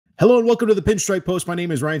Hello and welcome to the Pinstripe Post. My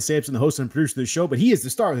name is Ryan Sampson, the host and producer of the show, but he is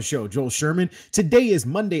the star of the show, Joel Sherman. Today is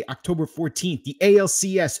Monday, October 14th. The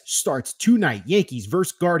ALCS starts tonight. Yankees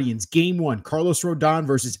versus Guardians, Game 1. Carlos Rodon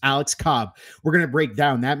versus Alex Cobb. We're going to break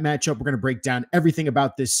down that matchup. We're going to break down everything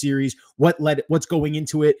about this series, what's going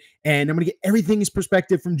into it, and I'm going to get everything's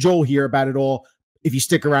perspective from Joel here about it all if you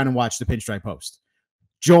stick around and watch the Pinstripe Post.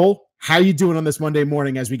 Joel, how you doing on this Monday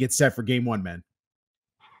morning as we get set for Game 1, man?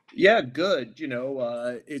 Yeah, good.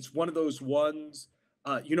 It's one of those ones,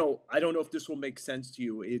 I don't know if this will make sense to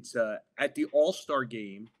you. It's at the All-Star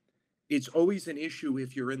game, it's always an issue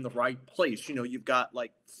if you're in the right place. You've got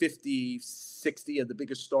like 50, 60 of the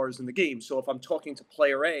biggest stars in the game. So if I'm talking to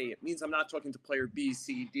player A, it means I'm not talking to player B,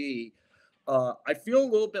 C, D. I feel a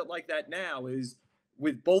little bit like that now is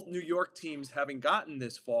with both New York teams having gotten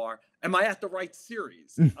this far, am I at the right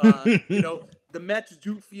series? The Mets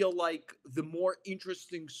do feel like the more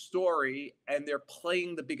interesting story, and they're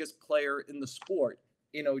playing the biggest player in the sport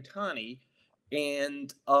in Ohtani.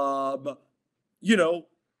 And,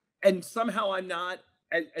 and somehow I'm not,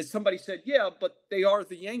 as somebody said, yeah, but they are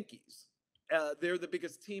the Yankees. They're the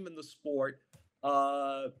biggest team in the sport.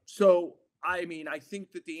 I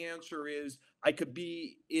think that the answer is I could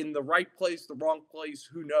be in the right place, the wrong place,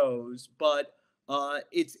 who knows? But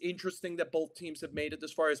it's interesting that both teams have made it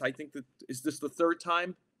this far. Is this the third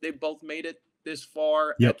time they've both made it this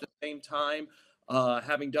far at the same time?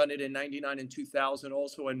 Having done it in '99 and 2000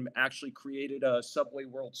 also, and actually created a Subway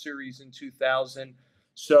World Series in 2000.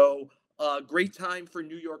 So great time for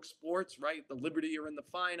New York sports, right? The Liberty are in the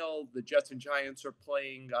final. The Jets and Giants are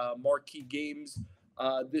playing marquee games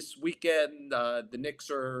this weekend. The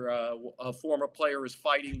Knicks are a former player is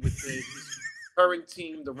fighting with his current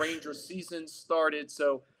team. The Rangers season started.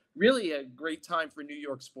 So really a great time for New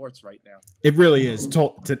York sports right now. It really is,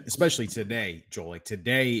 especially today, Joel. Like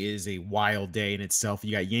today is a wild day in itself.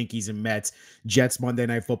 You got Yankees and Mets, Jets Monday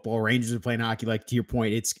Night Football, Rangers are playing hockey. Like to your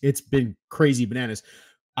point, it's been crazy bananas.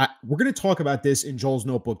 We're going to talk about this in Joel's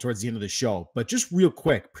notebook towards the end of the show, but just real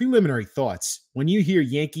quick, preliminary thoughts. When you hear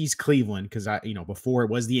Yankees Cleveland, because before it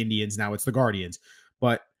was the Indians, now it's the Guardians.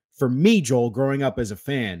 But for me, Joel, growing up as a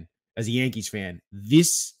Yankees fan,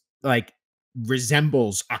 this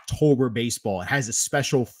resembles October baseball. It has a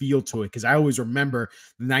special feel to it because I always remember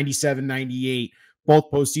the 97, 98,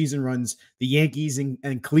 both postseason runs, the Yankees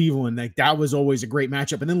and Cleveland. Like that was always a great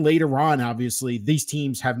matchup. And then later on, obviously, these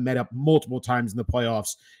teams have met up multiple times in the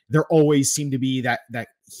playoffs. There always seemed to be that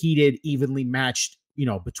heated, evenly matched,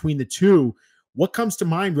 between the two. What comes to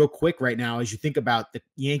mind real quick right now as you think about the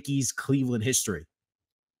Yankees Cleveland history?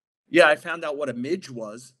 Yeah, I found out what a midge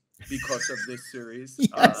was because of this series.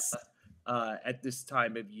 Yes. At this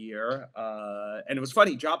time of year. And it was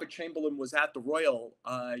funny, Jabba Chamberlain was at the Royal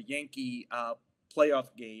Yankee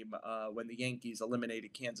playoff game when the Yankees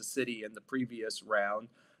eliminated Kansas City in the previous round.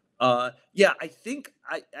 I think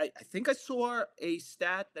I saw a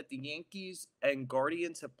stat that the Yankees and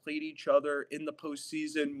Guardians have played each other in the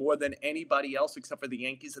postseason more than anybody else except for the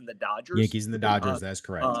Yankees and the Dodgers. Yankees and the Dodgers, that's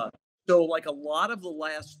correct. So like a lot of the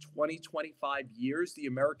last 20, 25 years, the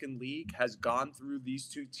American League has gone through these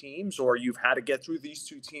two teams, or you've had to get through these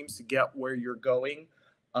two teams to get where you're going.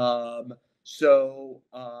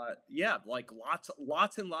 Like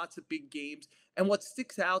lots and lots of big games. And what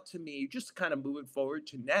sticks out to me, just kind of moving forward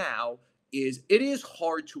to now, is it is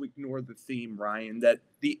hard to ignore the theme, Ryan, that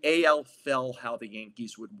the AL fell how the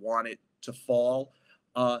Yankees would want it to fall.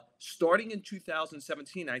 Starting in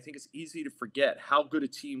 2017, I think it's easy to forget how good a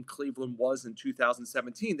team Cleveland was in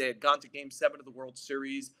 2017. They had gone to Game 7 of the World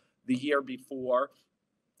Series the year before.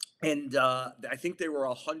 And I think they were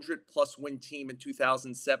a 100-plus win team in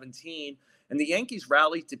 2017. And the Yankees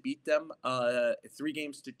rallied to beat them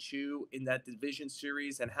 3-2 in that division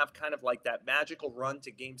series and have kind of like that magical run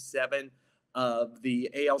to Game 7 of the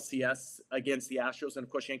ALCS against the Astros. And of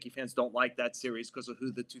course, Yankee fans don't like that series because of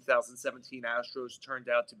who the 2017 Astros turned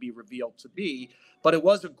out to be revealed to be. But it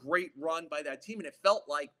was a great run by that team. And it felt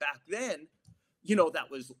like back then, that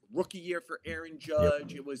was rookie year for Aaron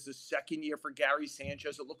Judge. Yep. It was the second year for Gary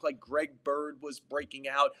Sanchez. It looked like Greg Bird was breaking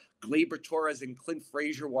out. Gleyber Torres and Clint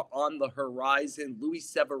Frazier were on the horizon. Luis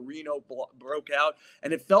Severino broke out.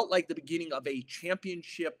 And it felt like the beginning of a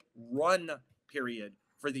championship run period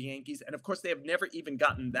for the Yankees. And of course, they have never even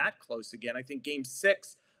gotten that close again. I think Game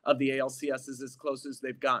 6 of the ALCS is as close as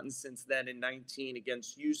they've gotten since then in 19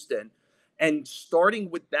 against Houston. And starting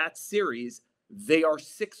with that series, they are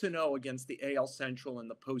 6-0 against the AL Central in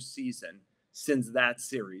the postseason since that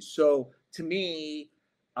series. So to me,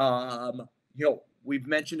 we've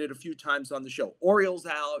mentioned it a few times on the show. Orioles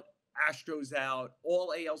out, Astros out,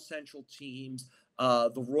 all AL Central teams.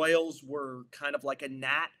 The Royals were kind of like a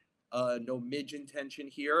gnat no midge intention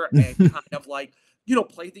here, and kind of like,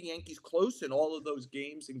 played the Yankees close in all of those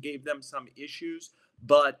games and gave them some issues.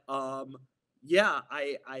 But yeah,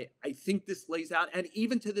 I think this lays out, and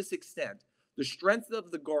even to this extent, the strength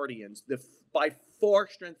of the Guardians, the by far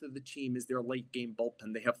strength of the team is their late game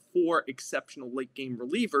bullpen. They have 4 exceptional late game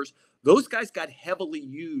relievers. Those guys got heavily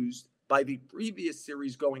used by the previous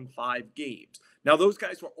series going 5 games. Now, those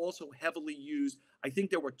guys were also heavily used. I think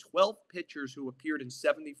there were 12 pitchers who appeared in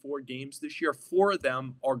 74 games this year. 4 of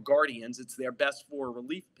them are Guardians. It's their best 4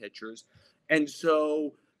 relief pitchers. And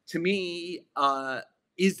so, to me,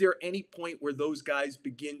 is there any point where those guys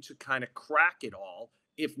begin to kind of crack it all?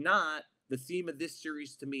 If not, the theme of this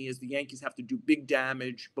series to me is the Yankees have to do big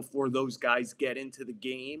damage before those guys get into the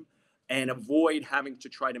game and avoid having to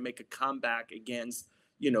try to make a comeback against,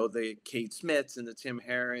 the Cade Smiths and the Tim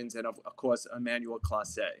Herrins and, of course, Emmanuel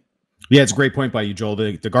Clase. Yeah, it's a great point by you, Joel.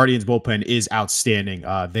 The Guardians bullpen is outstanding.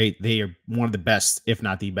 They are one of the best, if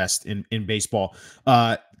not the best, in baseball.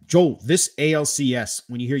 Joel, this ALCS,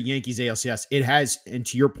 when you hear Yankees ALCS, it has, and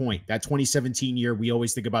to your point, that 2017 year, we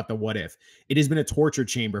always think about the what if. It has been a torture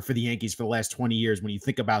chamber for the Yankees for the last 20 years when you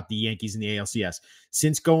think about the Yankees in the ALCS.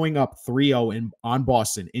 Since going up 3-0 on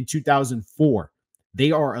Boston in 2004,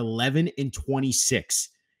 they are 11-26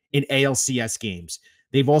 in ALCS games.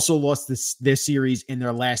 They've also lost this series in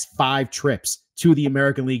their last 5 trips to the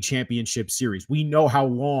American League Championship Series. We know how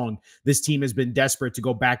long this team has been desperate to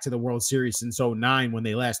go back to the World Series since 2009 when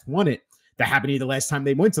they last won it. That happened to be the last time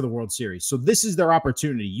they went to the World Series. So this is their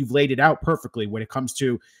opportunity. You've laid it out perfectly when it comes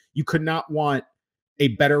to, you could not want a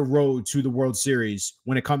better road to the World Series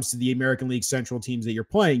when it comes to the American League Central teams that you're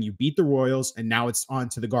playing. You beat the Royals, and now it's on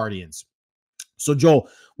to the Guardians. So, Joel,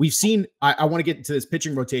 we've seen, I want to get into this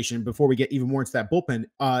pitching rotation before we get even more into that bullpen.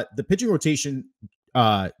 The pitching rotation,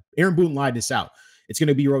 Aaron Boone lied this out. It's going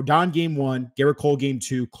to be Rodon game 1, Garrett Cole game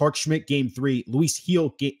 2, Clark Schmidt game 3, Luis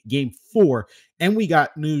Gil game 4. And we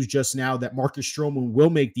got news just now that Marcus Stroman will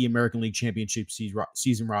make the American League Championship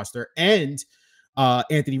season roster, and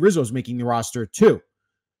Anthony Rizzo is making the roster too.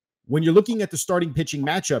 When you're looking at the starting pitching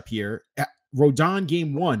matchup here, Rodon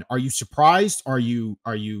game 1, are you surprised? How do you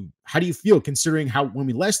feel considering how, when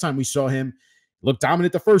last time we saw him look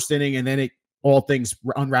dominant the first inning and then all things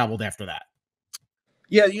unraveled after that?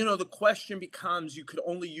 Yeah, the question becomes, you could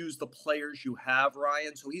only use the players you have,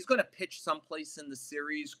 Ryan. So he's going to pitch someplace in the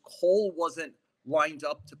series. Cole wasn't lined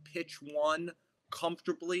up to pitch 1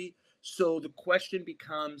 comfortably. So the question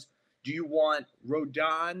becomes, do you want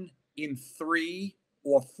Rodon in 3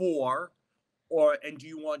 or 4? And do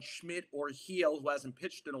you want Schmidt or Gil, who hasn't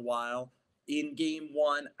pitched in a while, in game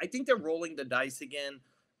 1? I think they're rolling the dice again.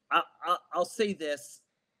 I'll say this,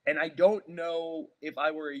 and I don't know if I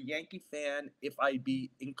were a Yankee fan, if I'd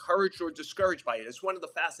be encouraged or discouraged by it. It's one of the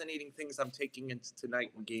fascinating things I'm taking into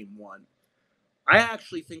tonight in game 1. I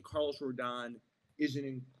actually think Carlos Rodon is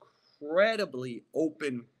an incredibly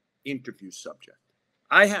open interview subject.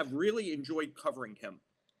 I have really enjoyed covering him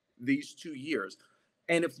these 2 years.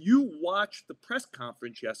 And if you watched the press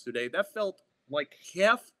conference yesterday, that felt like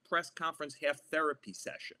half press conference, half therapy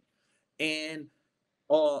session. And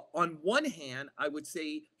on one hand, I would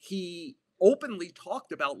say he openly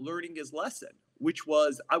talked about learning his lesson, which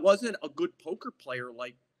was, I wasn't a good poker player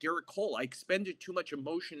like Garrett Cole. I expended too much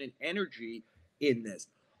emotion and energy in this.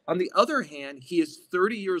 On the other hand, he is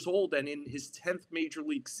 30 years old and in his 10th major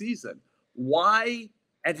league season. Why,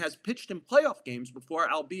 and has pitched in playoff games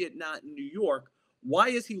before, albeit not in New York. Why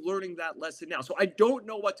is he learning that lesson now? So I don't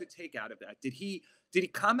know what to take out of that. Did he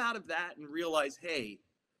come out of that and realize, hey,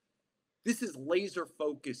 this is laser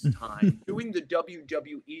focused time. Doing the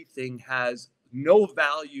WWE thing has no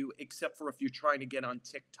value except for if you're trying to get on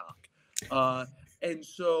TikTok. And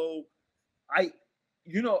so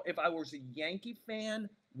if I was a Yankee fan,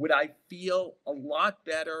 would I feel a lot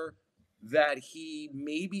better that he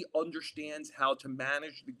maybe understands how to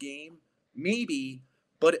manage the game? Maybe.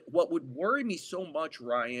 But what would worry me so much,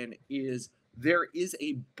 Ryan, is there is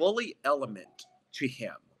a bully element to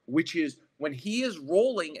him, which is when he is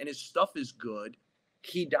rolling and his stuff is good,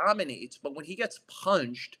 he dominates. But when he gets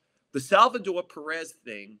punched, the Salvador Perez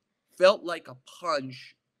thing felt like a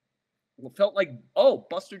punch. It felt like, oh,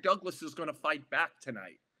 Buster Douglas is going to fight back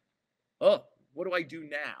tonight. Oh, what do I do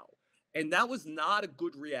now? And that was not a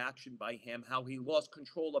good reaction by him, how he lost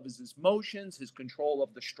control of his emotions, his control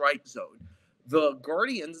of the strike zone. The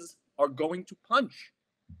Guardians are going to punch.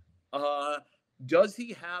 Does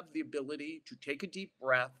he have the ability to take a deep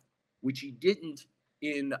breath, which he didn't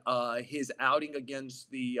in his outing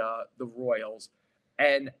against the Royals,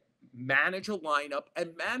 and manage a lineup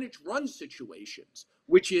and manage run situations,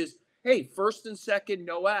 which is, hey, first and second,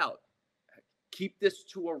 no out. keep this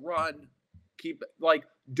to a run. Keep like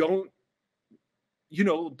don't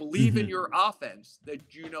believe in Mhm. your offense that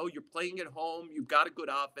you're playing at home. You've got a good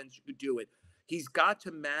offense. You could do it. He's got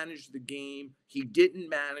to manage the game. He didn't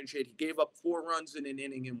manage it. He gave up 4 runs in an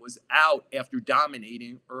inning and was out after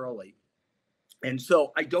dominating early. And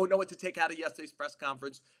so I don't know what to take out of yesterday's press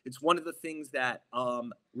conference. It's one of the things that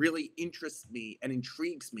really interests me and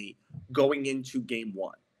intrigues me going into game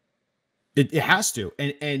one. It has to,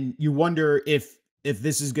 and you wonder if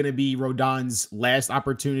this is going to be Rodon's last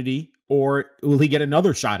opportunity, or will he get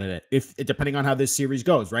another shot at it? If depending on how this series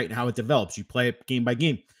goes, right, and how it develops, you play it game by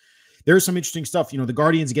game. There's some interesting stuff. The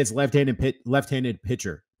Guardians against left-handed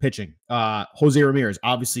pitching. Jose Ramirez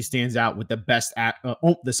obviously stands out with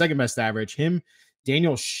the second best average. Him,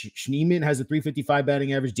 Daniel Schneemann has a 355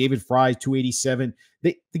 batting average. David Fry 287.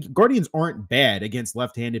 The Guardians aren't bad against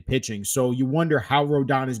left-handed pitching, so you wonder how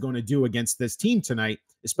Rodon is going to do against this team tonight,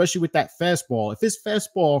 especially with that fastball.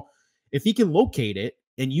 If he can locate it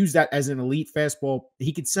and use that as an elite fastball,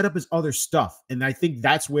 he can set up his other stuff. And I think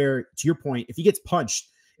that's where, to your point, if he gets punched,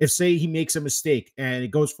 if say he makes a mistake and it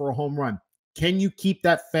goes for a home run, can you keep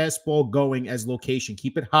that fastball going as location?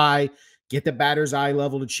 Keep it high, get the batter's eye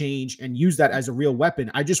level to change, and use that as a real weapon.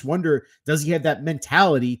 I just wonder, does he have that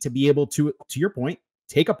mentality to be able to your point,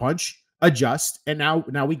 take a punch, adjust, and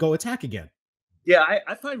now we go attack again? Yeah,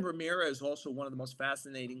 I find Ramirez also one of the most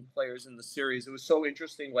fascinating players in the series. It was so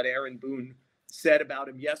interesting what Aaron Boone said about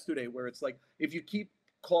him yesterday, where it's like, if you keep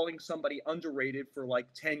calling somebody underrated for like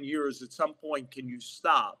 10 years, at some point, can you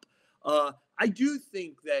stop? I do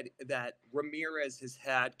think that Ramirez has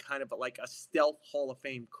had kind of like a stealth Hall of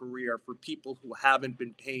Fame career for people who haven't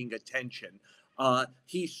been paying attention.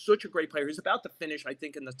 He's such a great player. He's about to finish, I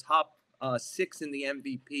think, in the top 6 in the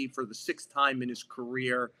MVP for the 6th time in his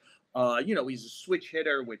career. He's a switch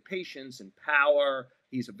hitter with patience and power.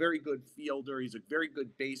 He's a very good fielder. He's a very good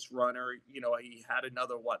base runner. He had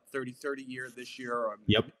another 30-30 year this year.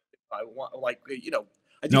 Yep. I want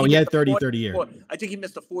I think No, he he missed had a 30-30 year. I think he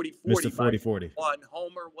missed a 40-40 Missed a by 40-40. one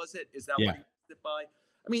homer, was it? Is that Yeah. what he missed it by?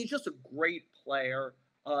 I mean, he's just a great player.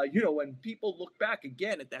 When people look back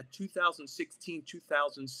again at that 2016,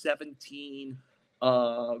 2017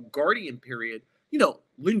 Guardian period,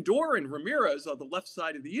 Lindor and Ramirez are the left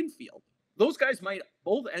side of the infield. Those guys might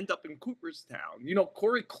both end up in Cooperstown.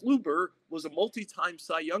 Corey Kluber was a multi-time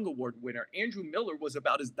Cy Young Award winner. Andrew Miller was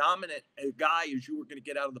about as dominant a guy as you were going to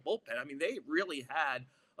get out of the bullpen. I mean, they really had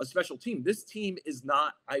a special team. This team is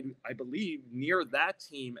not, I believe, near that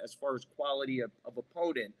team as far as quality of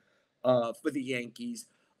opponent for the Yankees.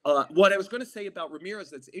 What I was going to say about Ramirez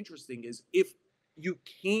that's interesting is if you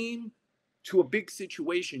came to a big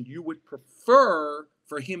situation, you would prefer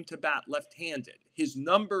for him to bat left-handed. His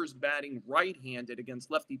numbers batting right-handed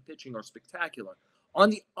against lefty pitching are spectacular. On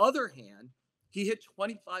the other hand, he hit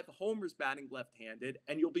 25 homers batting left-handed,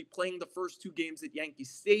 and you'll be playing the first 2 games at Yankee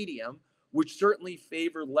Stadium, which certainly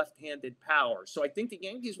favor left-handed power. So I think the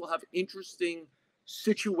Yankees will have interesting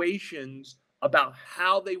situations about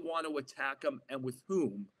how they want to attack him and with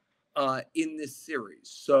whom in this series.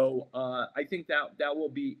 So I think that will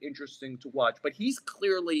be interesting to watch. But he's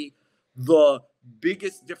clearly the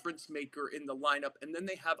biggest difference maker in the lineup. And then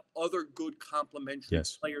they have other good complementary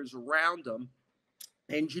players around them.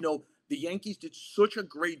 And, the Yankees did such a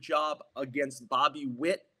great job against Bobby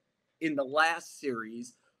Witt in the last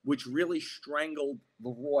series, which really strangled the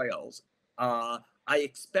Royals. I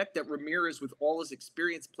expect that Ramirez, with all his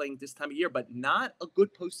experience playing this time of year, but not a good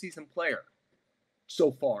postseason player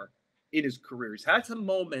so far in his career. He's had some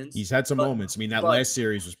moments. I mean, that last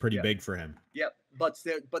series was pretty big for him. Yep. But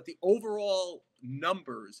the overall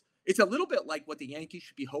numbers, it's a little bit like what the Yankees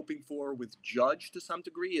should be hoping for with Judge to some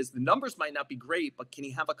degree, is the numbers might not be great, but can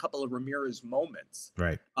he have a couple of Ramirez moments?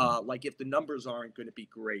 Right. Like if the numbers aren't going to be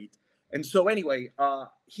great. And so anyway,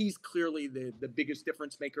 he's clearly the biggest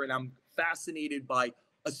difference maker. And I'm fascinated by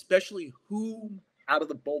especially who out of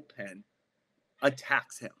the bullpen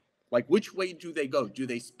attacks him. Like, which way do they go? Do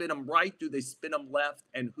they spin him right? Do they spin him left?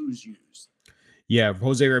 And who's used? Yeah,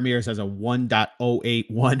 Jose Ramirez has a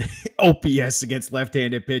 1.081 OPS against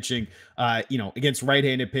left-handed pitching. Against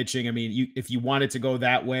right-handed pitching, I mean, if you wanted to go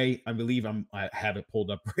that way, I believe I have it pulled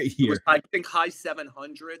up right here. I think high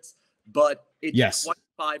 700s, but it's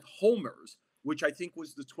 25 homers, which I think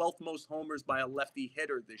was the 12th most homers by a lefty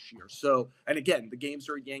hitter this year. So, and again, the games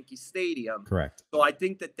are at Yankee Stadium. Correct. So I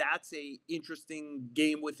think that's a interesting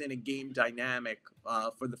game within a game dynamic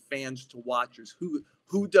for the fans to watch. Is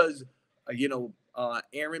who does,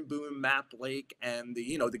 Aaron Boone, Matt Blake, and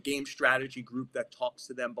the game strategy group that talks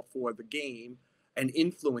to them before the game and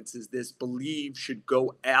influences this, believe should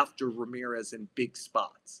go after Ramirez in big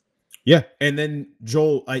spots. Yeah. And then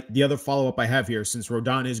Joel, the other follow-up I have here, since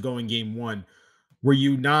Rodon is going game one, were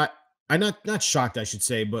you not I'm not shocked, I should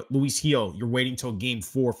say, but Luis Gil, you're waiting till game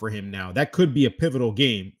four for him now. That could be a pivotal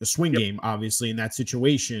game, a swing Yep. game, obviously, in that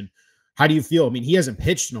situation. How do you feel? I mean, he hasn't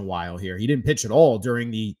pitched in a while here. He didn't pitch at all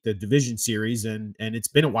during the division series, and it's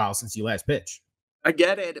been a while since he last pitched. I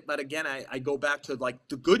get it, but again, I go back to like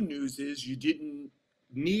the good news is you didn't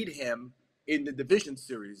need him in the division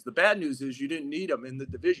series. The bad news is you didn't need him in the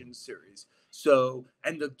division series. So,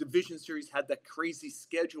 and the division series had that crazy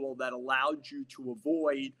schedule that allowed you to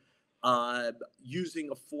avoid using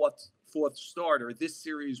a fourth starter. This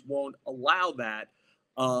series won't allow that,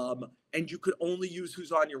 and you could only use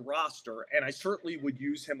who's on your roster. And I certainly would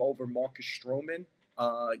use him over Marcus Stroman.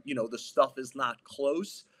 The stuff is not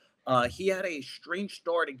close. He had a strange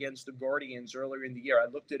start against the Guardians earlier in the year.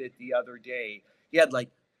 I looked at it the other day. He had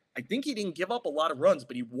I think he didn't give up a lot of runs,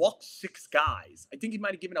 but he walked 6 guys. I think he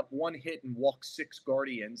might have given up 1 hit and walked 6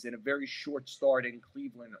 Guardians in a very short start in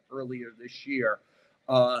Cleveland earlier this year.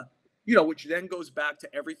 Which then goes back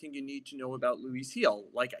to everything you need to know about Luis Gil.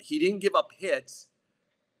 Like, he didn't give up hits.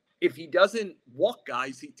 If he doesn't walk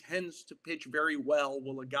guys, he tends to pitch very well.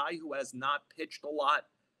 Will a guy who has not pitched a lot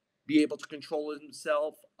be able to control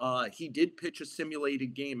himself? He did pitch a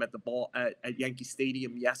simulated game at Yankee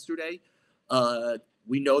Stadium yesterday.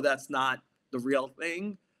 We know that's not the real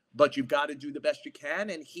thing, but you've got to do the best you can.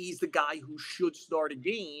 And he's the guy who should start a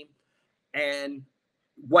game. And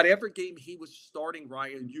whatever game he was starting,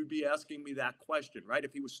 Ryan, you'd be asking me that question, right?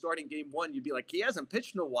 If he was starting game one, you'd be like, he hasn't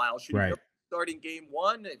pitched in a while. Should he be starting game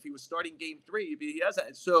one? If he was starting game three, he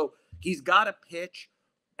hasn't. So he's got to pitch.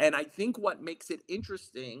 And I think what makes it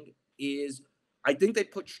interesting is I think they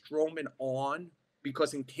put Stroman on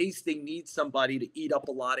because in case they need somebody to eat up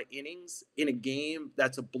a lot of innings in a game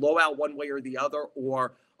that's a blowout one way or the other,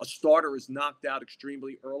 or a starter is knocked out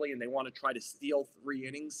extremely early and they want to try to steal 3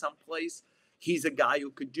 innings someplace, he's a guy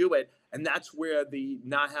who could do it. And that's where the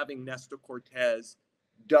not having Nestor Cortez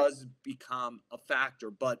does become a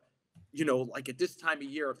factor. But, like at this time of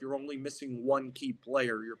year, if you're only missing one key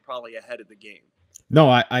player, you're probably ahead of the game.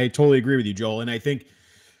 No, I totally agree with you, Joel. And I think,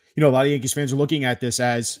 a lot of Yankees fans are looking at this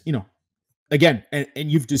as, again,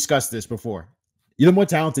 and you've discussed this before. You're the more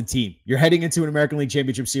talented team. You're heading into an American League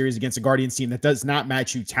Championship Series against a Guardians team that does not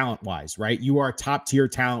match you talent-wise, right? You are top-tier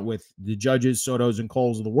talent with the Judges, Sotos, and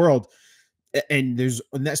Coles of the world. And there's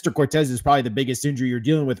Nestor Cortez is probably the biggest injury you're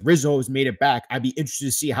dealing with. Rizzo has made it back. I'd be interested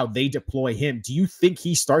to see how they deploy him. Do you think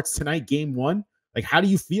he starts tonight, game one? Like, how do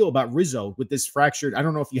you feel about Rizzo with this fractured? I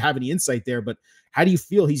don't know if you have any insight there, but how do you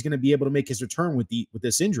feel he's going to be able to make his return with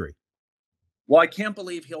this injury? Well, I can't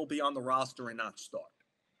believe he'll be on the roster and not start.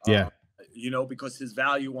 Yeah. Because his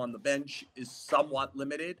value on the bench is somewhat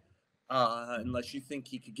limited, unless you think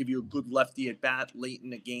he could give you a good lefty at bat late in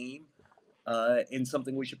the game. And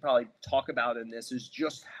something we should probably talk about in this is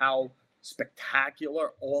just how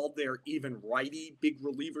spectacular all their even righty big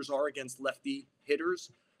relievers are against lefty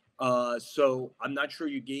hitters. So I'm not sure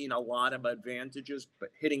you gain a lot of advantages, but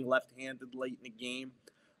hitting left-handed late in the game.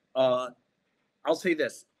 I'll say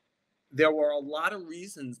this. There were a lot of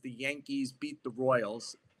reasons the Yankees beat the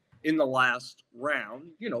Royals in the last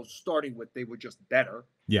round, starting with they were just better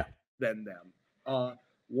than them.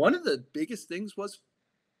 One of the biggest things was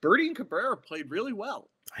Birdie and Cabrera played really well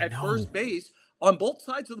at first base on both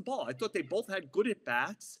sides of the ball. I thought they both had good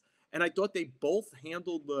at-bats, and I thought they both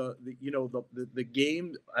handled the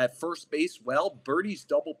game at first base well. Birdie's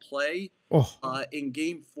double play in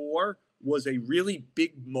Game 4 was a really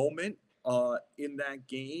big moment in that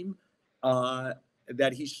game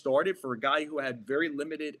that he started for a guy who had very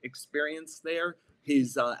limited experience there.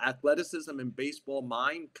 His athleticism and baseball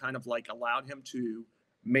mind kind of allowed him to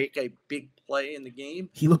make a big play in the game.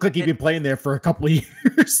 He looked like he'd been playing there for a couple of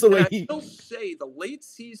years. I will say the late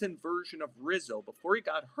season version of Rizzo before he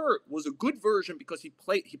got hurt was a good version because he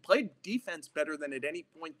played defense better than at any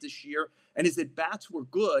point this year, and his at-bats were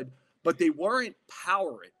good, but they weren't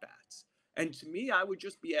power at-bats. And to me, I would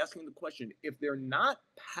just be asking the question, if they're not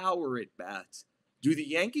power at-bats, do the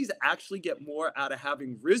Yankees actually get more out of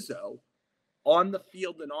having Rizzo on the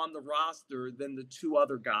field and on the roster than the 2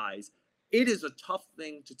 other guys? It is a tough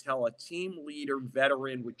thing to tell a team leader,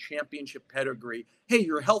 veteran with championship pedigree, hey,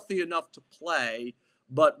 you're healthy enough to play,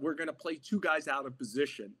 but we're going to play 2 guys out of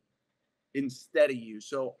position instead of you.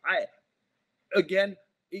 So again,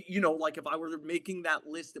 if I were making that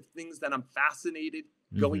list of things that I'm fascinated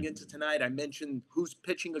going into tonight, I mentioned who's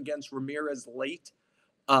pitching against Ramirez late.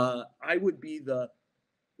 I would be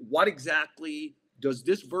what exactly does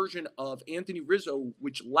this version of Anthony Rizzo,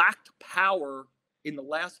 which lacked power in the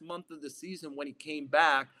last month of the season when he came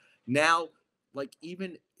back, now like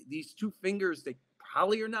even these two fingers, they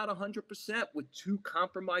probably are not 100% with two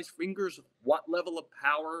compromised fingers. What level of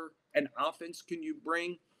power and offense can you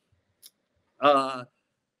bring? I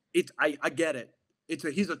get it.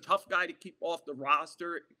 He's a tough guy to keep off the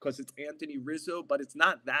roster because it's Anthony Rizzo, but it's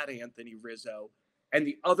not that Anthony Rizzo. And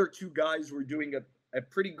the other two guys were doing a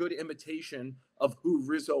pretty good imitation of who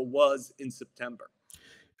Rizzo was in September.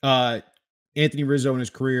 Anthony Rizzo in his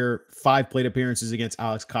career, 5 plate appearances against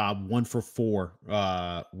Alex Cobb, 1 for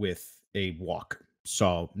 4 with a walk.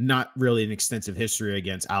 So not really an extensive history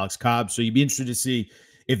against Alex Cobb. So you'd be interested to see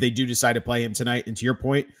if they do decide to play him tonight. And to your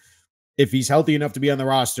point, if he's healthy enough to be on the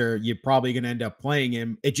roster, you're probably going to end up playing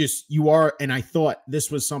him. And I thought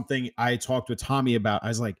this was something I talked with Tommy about. I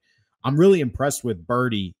was like, I'm really impressed with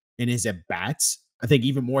Birdie and his at-bats. I think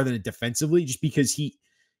even more than defensively, just because he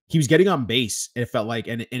was getting on base. It felt like,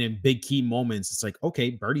 and in big key moments, it's like,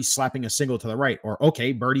 okay, Birdie's slapping a single to the right, or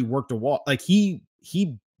okay, Birdie worked a walk. Like he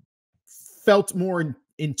felt more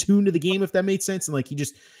in tune to the game, if that made sense. And like,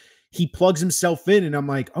 he plugs himself in, and I'm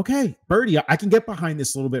like, okay, Birdie, I can get behind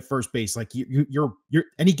this a little bit first base. Like you're,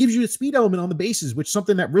 and he gives you a speed element on the bases, which is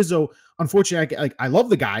something that Rizzo, unfortunately, I love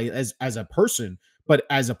the guy as a person, but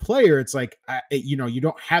as a player, it's like, you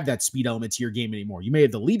don't have that speed element to your game anymore. You may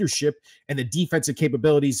have the leadership and the defensive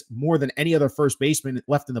capabilities more than any other first baseman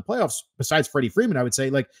left in the playoffs, besides Freddie Freeman, I would say.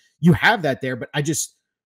 Like, you have that there, but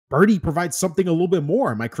Birdie provides something a little bit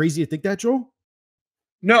more. Am I crazy to think that, Joel?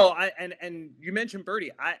 No, and you mentioned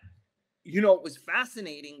Birdie. It was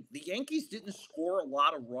fascinating. The Yankees didn't score a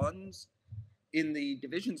lot of runs in the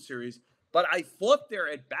division series, but I thought their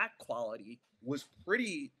at-bat quality was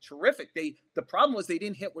pretty terrific. The problem was they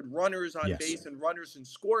didn't hit with runners on base and runners in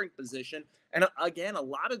scoring position. And again, a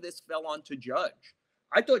lot of this fell onto Judge.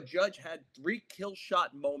 I thought Judge had 3 kill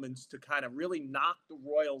shot moments to kind of really knock the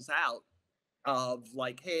Royals out of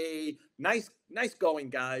like, hey, nice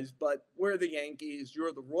going, guys, but we're the Yankees,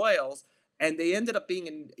 you're the Royals. And they ended up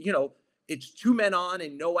being it's 2 men on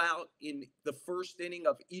and no out in the first inning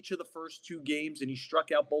of each of the first 2 games, and he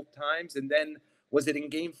struck out both times. And then was it in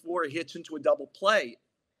game 4, he hits into a double play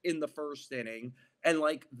in the first inning. And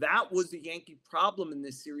like, that was the Yankee problem in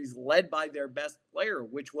this series, led by their best player,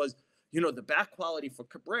 which was, the back quality for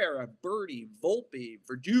Cabrera, Birdie, Volpe,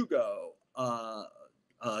 Verdugo,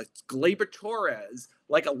 Gleyber Torres.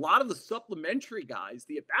 Like, a lot of the supplementary guys,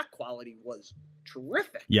 the back quality was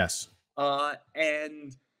terrific. Yes.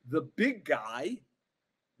 And the big guy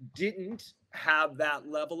didn't have that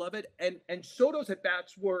level of it. And Soto's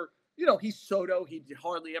at-bats were, he's Soto. He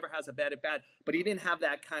hardly ever has a bad at-bat, but he didn't have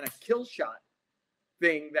that kind of kill shot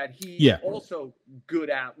thing that he's also good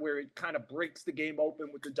at, where it kind of breaks the game open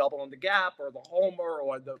with the double on the gap or the homer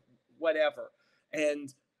or the whatever.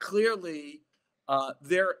 And clearly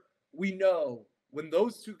we know when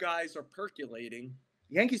those 2 guys are percolating,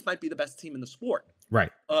 Yankees might be the best team in the sport. Right.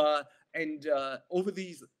 And over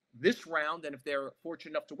this round, and if they're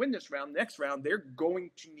fortunate enough to win this round, next round, they're going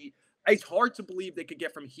to need. It's hard to believe they could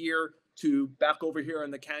get from here to back over here in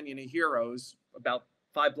the Canyon of Heroes, about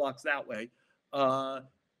 5 blocks that way,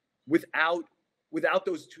 without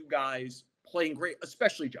those 2 guys playing great,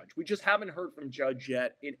 especially Judge. We just haven't heard from Judge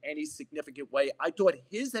yet in any significant way. I thought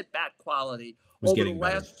his at-bat quality over the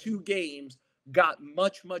last 2 games got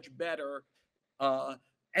much, much better.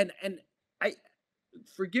 And I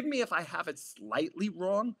forgive me if I have it slightly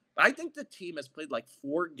wrong, but I think the team has played like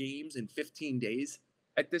 4 games in 15 days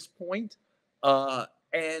at this point.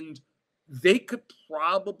 And they could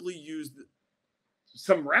probably use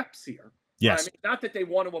some reps here. Yes. I mean, not that they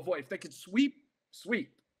want to avoid. If they could sweep.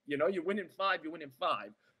 You win in 5, you win in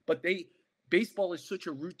 5. But baseball is such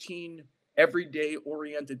a routine, everyday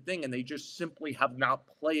oriented thing, and they just simply have not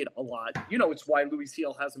played a lot. It's why Luis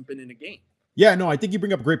Heel hasn't been in a game. Yeah, no, I think you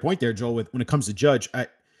bring up a great point there, Joel, when it comes to Judge.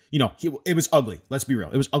 It was ugly. Let's be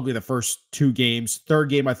real. It was ugly the first 2 games. Third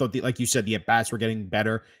game, I thought, like you said, the at-bats were getting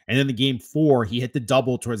better. And then the game 4, he hit the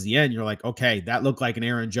double towards the end. You're like, okay, that looked like an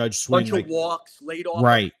Aaron Judge swing. Bunch of walks, laid off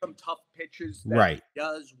some tough pitches that he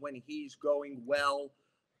does when he's going well.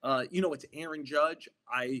 It's Aaron Judge.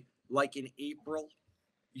 Like in April,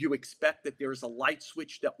 you expect that there's a light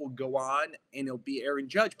switch that will go on and it'll be Aaron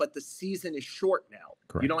Judge, but the season is short now.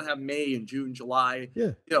 Correct. You don't have May and June, July.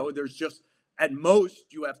 Yeah. There's just, at most,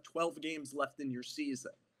 you have 12 games left in your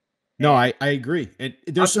season. No, I agree. And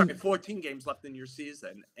there's 14 games left in your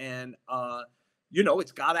season. And,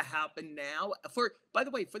 it's got to happen now. By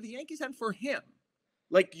the way, for the Yankees and for him,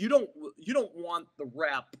 like, you don't want the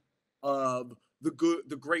rep of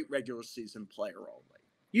the great regular season player only.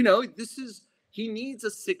 He needs a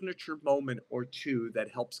signature moment or 2 that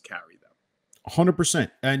helps carry them. 100%.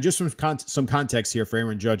 And just some context here for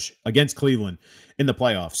Aaron Judge against Cleveland in the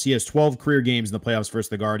playoffs. He has 12 career games in the playoffs versus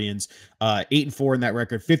the Guardians, 8-4 in that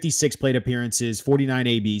record, 56 plate appearances, 49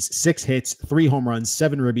 ABs, 6 hits, 3 home runs,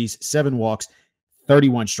 7 ribbies, 7 walks,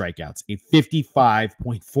 31 strikeouts, a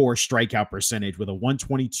 55.4 strikeout percentage with a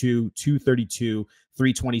 122, 232,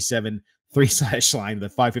 327, 3/line, the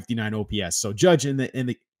 559 OPS. So Judge in the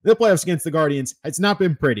playoffs against the Guardians, it's not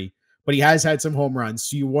been pretty, but he has had some home runs.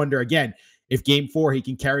 So you wonder again, if game 4, he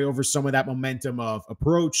can carry over some of that momentum of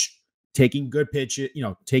approach, taking good pitches,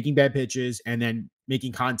 taking bad pitches, and then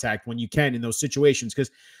making contact when you can in those situations.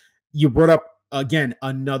 Because you brought up, again,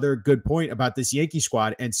 another good point about this Yankee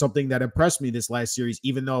squad, and something that impressed me this last series,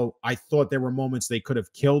 even though I thought there were moments they could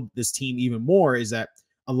have killed this team even more, is that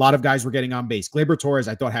a lot of guys were getting on base. Gleyber Torres,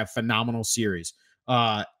 I thought, had phenomenal series.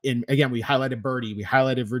 And again, we highlighted Birdie, we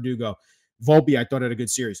highlighted Verdugo. Volpe, I thought, had a good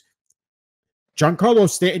series. Giancarlo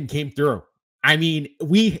Stanton came through. I mean,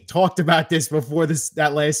 we talked about this before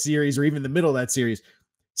that last series, or even the middle of that series.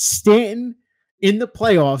 Stanton in the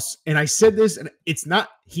playoffs, and I said this, and he's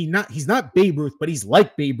not Babe Ruth, but he's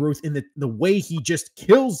like Babe Ruth in the way he just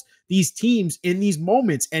kills these teams in these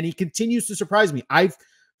moments, and he continues to surprise me. I've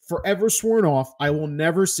forever sworn off. I will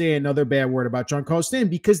never say another bad word about Giancarlo Stanton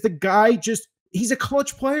because the guy he's a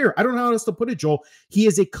clutch player. I don't know how else to put it, Joel. He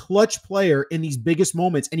is a clutch player in these biggest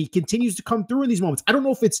moments, and he continues to come through in these moments. I don't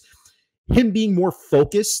know if it's him being more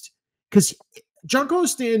focused, because Giancarlo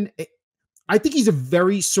Stanton, I think he's a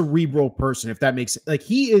very cerebral person, if that makes sense. Like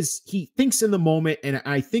he thinks in the moment, and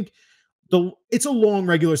I think it's a long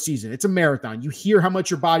regular season. It's a marathon. You hear how much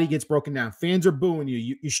your body gets broken down. Fans are booing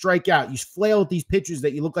you. You strike out. You flail at these pitches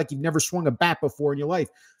that you look like you've never swung a bat before in your life.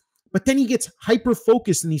 But then he gets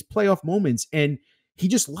hyper-focused in these playoff moments, and he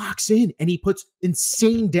just locks in, and he puts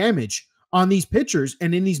insane damage on these pitchers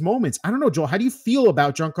and in these moments. I don't know, Joel, how do you feel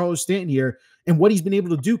about Giancarlo Stanton here and what he's been able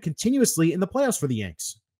to do continuously in the playoffs for the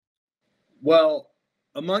Yanks? Well,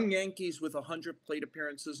 among Yankees with 100 plate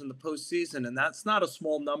appearances in the postseason, and that's not a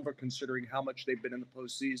small number considering how much they've been in the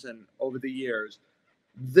postseason over the years,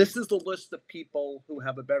 this is the list of people who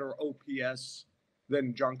have a better OPS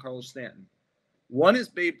than Giancarlo Stanton. 1 is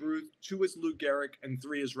Babe Ruth, 2 is Lou Gehrig, and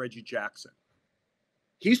 3 is Reggie Jackson.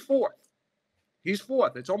 He's 4th.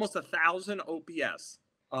 It's almost 1,000 OPS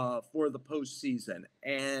for the postseason.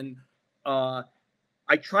 And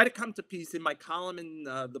I try to come to peace in my column in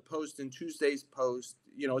the Post, in Tuesday's Post.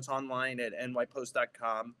 It's online at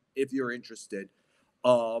nypost.com if you're interested.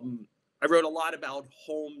 I wrote a lot about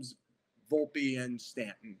Holmes, Volpe, and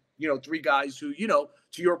Stanton. 3 guys who, to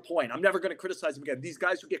your point, I'm never going to criticize them again. These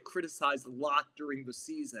guys who get criticized a lot during the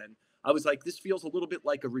season, I was like, this feels a little bit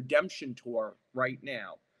like a redemption tour right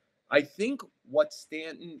now. I think what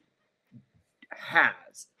Stanton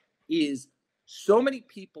has is so many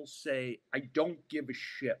people say, I don't give a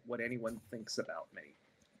shit what anyone thinks about me.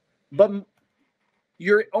 But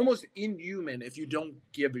you're almost inhuman if you don't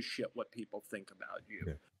give a shit what people think about you.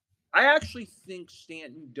 Yeah. I actually think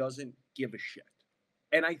Stanton doesn't give a shit.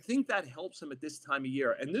 And I think that helps him at this time of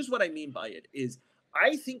year. And this is what I mean by it is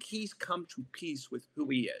I think he's come to peace with who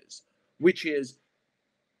he is, which is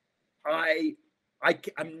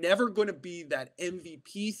I'm never going to be that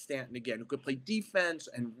MVP Stanton again who could play defense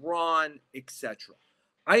and run, etc.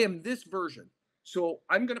 I am this version. So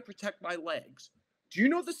I'm going to protect my legs. Do you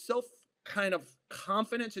know the self kind of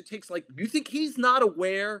confidence it takes? Like, you think he's not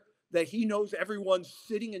aware that he knows everyone's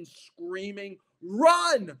sitting and screaming,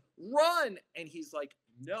 run, run. And he's like,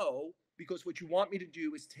 no, because what you want me to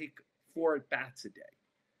do is take 4 at-bats a day.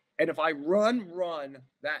 And if I run,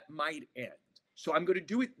 that might end. So I'm going to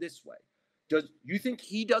do it this way. Do you think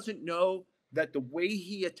he doesn't know that the way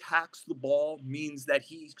he attacks the ball means that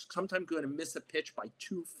he's sometimes going to miss a pitch by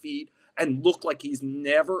 2 feet and look like he's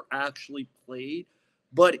never actually played?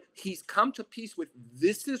 But he's come to peace with,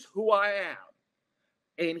 this is who I am.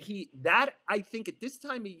 And I think at this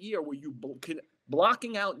time of year where you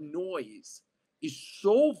blocking out noise is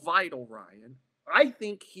so vital, Ryan. I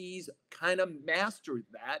think he's kind of mastered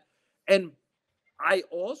that. And I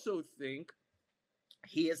also think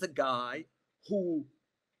he is a guy who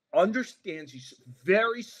understands, he's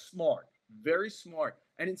very smart.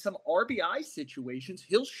 And in some RBI situations,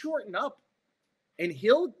 he'll shorten up and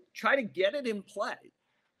he'll try to get it in play.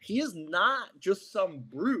 He is not just some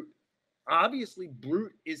brute. Obviously,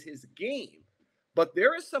 brute is his game. But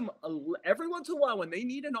there is every once in a while when they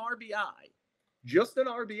need an RBI, just an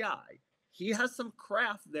RBI, he has some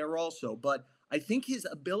craft there also. But I think his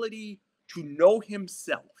ability to know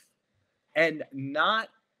himself and not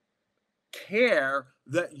care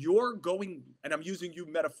that you're going, and I'm using you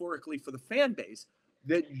metaphorically for the fan base,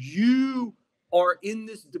 that you are in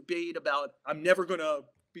this debate about, I'm never going to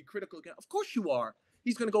be critical again. Of course you are.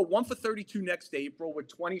 He's going to go 1 for 32 next April with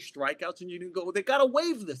 20 strikeouts, and you're going to go, they got to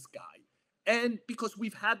waive this guy. And because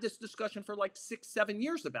we've had this discussion for like 6-7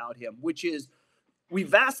 years about him, which is we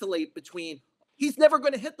vacillate between he's never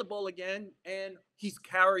going to hit the ball again and he's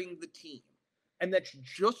carrying the team. And that's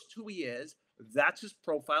just who he is. That's his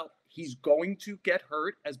profile. He's going to get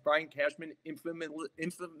hurt, as Brian Cashman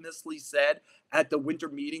infamously said at the winter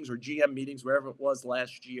meetings or GM meetings, wherever it was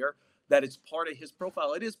last year, that it's part of his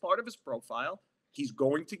profile. It is part of his profile. He's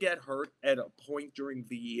going to get hurt at a point during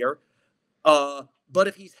the year. But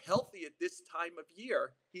if he's healthy at this time of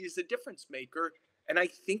year, he's a difference maker. And I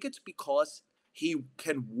think it's because he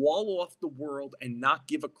can wall off the world and not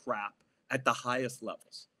give a crap at the highest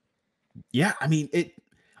levels. Yeah, I mean,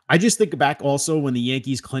 I just think back also when the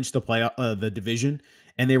Yankees clinched the division,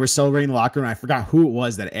 and they were celebrating the locker room. I forgot who it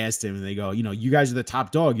was that asked him, and they go, you guys are the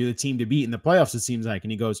top dog. You're the team to beat in the playoffs, it seems like.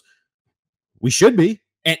 And he goes, we should be.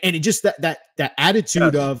 And it just that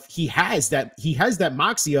attitude of he has that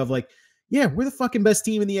moxie of like, yeah, we're the fucking best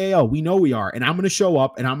team in the AL. We know we are, and I'm going to show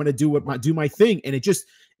up and I'm going to do my thing. And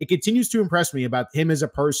it continues to impress me about him as a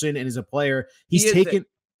person and as a player. He's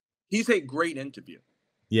a great interview.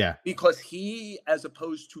 Yeah. Because he, as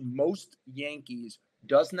opposed to most Yankees,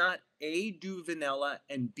 does not A, do vanilla,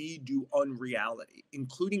 and B, do unreality,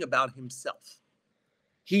 including about himself.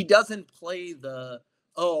 He doesn't play the,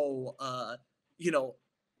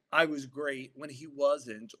 I was great when he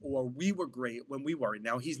wasn't, or we were great when we weren't.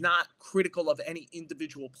 Now, he's not critical of any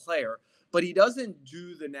individual player, but he doesn't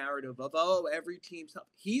do the narrative of, every team's up.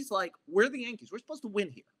 He's like, we're the Yankees. We're supposed to win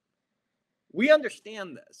here. We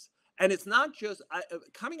understand this. And it's not just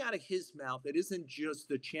coming out of his mouth. It isn't just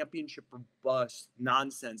the championship or bust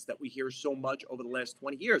nonsense that we hear so much over the last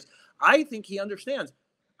 20 years. I think he understands.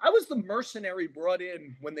 I was the mercenary brought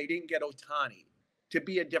in when they didn't get Ohtani to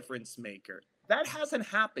be a difference maker. That hasn't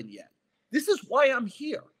happened yet. This is why I'm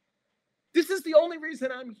here. This is the only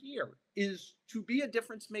reason I'm here, is to be a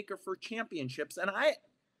difference maker for championships. And I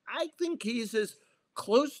think he's as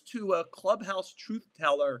close to a clubhouse truth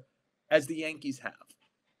teller as the Yankees have.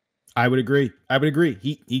 I would agree.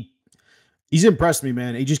 He's impressed me,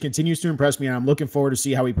 man. He just continues to impress me, and I'm looking forward to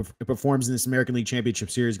see how he performs in this American League Championship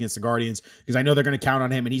Series against the Guardians, because I know they're going to count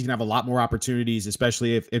on him, and he's going to have a lot more opportunities,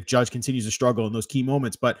 especially if Judge continues to struggle in those key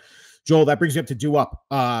moments. But Joel, that brings me up to do up.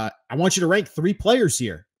 I want you to rank 3 players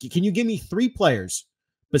here. Can you give me 3 players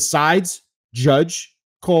besides Judge,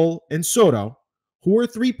 Cole, and Soto? Who are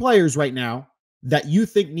 3 players right now that you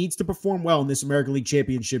think needs to perform well in this American League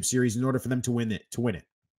Championship Series in order for them to win it?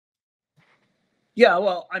 Yeah,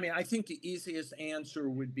 well, I mean, I think the easiest answer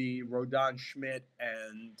would be Rodon, Schmidt,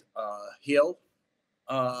 and Hill,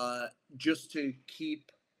 just to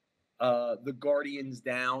keep the Guardians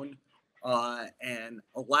down and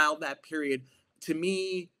allow that period. To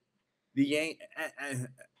me,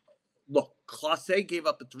 look, Clase gave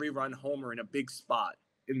up a 3-run homer in a big spot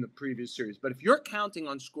in the previous series. But if you're counting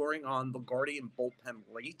on scoring on the Guardian bullpen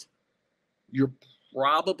late, you're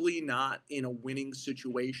probably not in a winning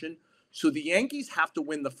situation. So the Yankees have to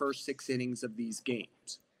win the first 6 innings of these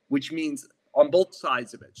games, which means on both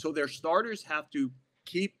sides of it. So their starters have to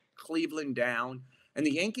keep Cleveland down, and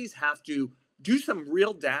the Yankees have to do some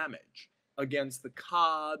real damage against the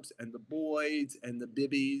Cobbs and the Boyds and the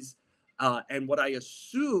Bibbies, and what I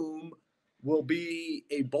assume will be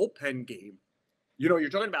a bullpen game. You're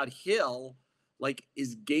talking about Hill. Like,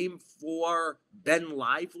 is game 4 Ben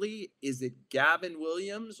Lively? Is it Gavin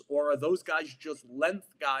Williams? Or are those guys just length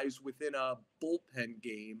guys within a bullpen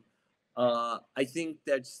game? I think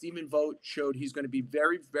that Stephen Vogt showed he's going to be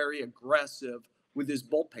very, very aggressive with his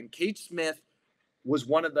bullpen. Cade Smith was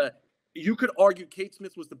you could argue Cade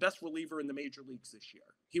Smith was the best reliever in the major leagues this year.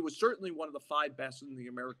 He was certainly one of the 5 best in the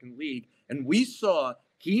American League. And we saw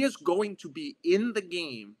he is going to be in the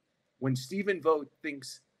game when Stephen Vogt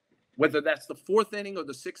thinks, whether that's the 4th inning or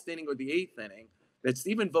the 6th inning or the 8th inning, that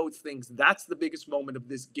Stephen Vogt thinks that's the biggest moment of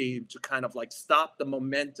this game to kind of like stop the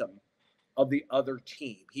momentum of the other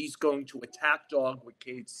team. He's going to attack dog with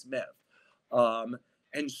Cade Smith.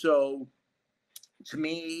 And so to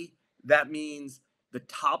me, that means the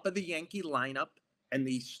top of the Yankee lineup and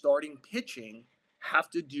the starting pitching have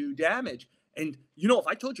to do damage. And, if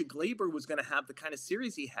I told you Glaber was going to have the kind of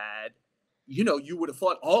series he had, you would have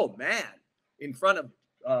thought, oh, man, in front of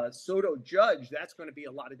Soto Judge, that's going to be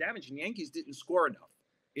a lot of damage. And Yankees didn't score enough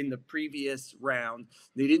in the previous round.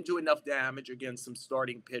 They didn't do enough damage against some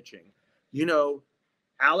starting pitching.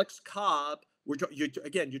 Alex Cobb,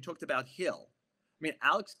 you talked about Hill. I mean,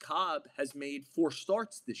 Alex Cobb has made 4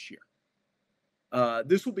 starts this year.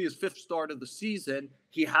 This will be his 5th start of the season.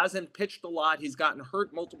 He hasn't pitched a lot. He's gotten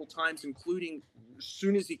hurt multiple times, including as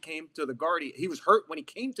soon as he came to the Guardians. He was hurt when he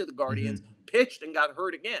came to the Guardians, pitched and got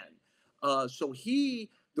hurt again.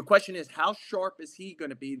 The question is, how sharp is he going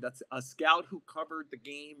to be? That's a scout who covered the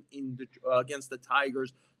game against the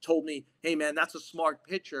Tigers told me, hey, man, that's a smart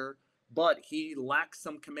pitcher, but he lacks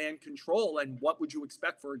some command control. And what would you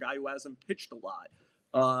expect for a guy who hasn't pitched a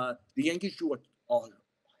lot? The Yankees drew a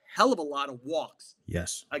hell of a lot of walks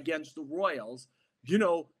against the Royals.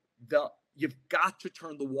 You've got to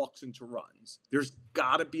turn the walks into runs. There's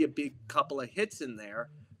got to be a big couple of hits in there.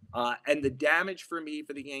 And the damage for me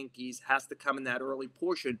for the Yankees has to come in that early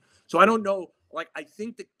portion. So I don't know. I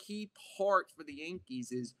think the key part for the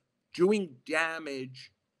Yankees is doing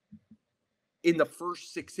damage in the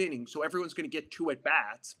first 6 innings. So everyone's going to get 2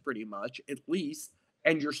 at-bats pretty much, at least.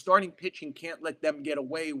 And your starting pitching can't let them get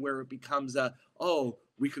away where it becomes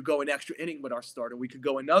we could go an extra inning with our starter. We could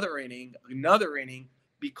go another inning,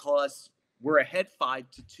 because we're ahead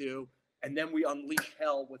 5-2, and then we unleash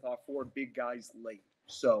hell with our 4 big guys late.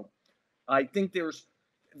 So I think there's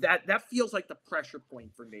that feels like the pressure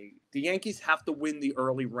point for me. The Yankees have to win the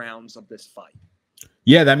early rounds of this fight.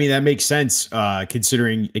 Yeah, that makes sense,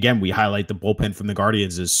 considering, again, we highlight the bullpen from the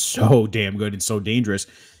Guardians is so damn good and so dangerous.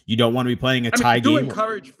 You don't want to be playing a tie game.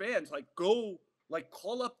 Encourage fans,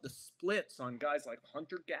 call up the splits on guys like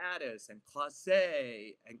Hunter Gaddis and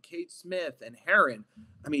Clase and Kate Smith and Herron.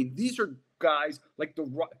 I mean, these are guys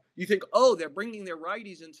you think, they're bringing their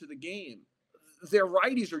righties into the game. Their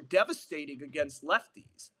righties are devastating against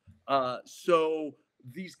lefties. So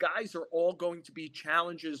these guys are all going to be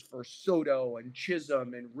challenges for Soto and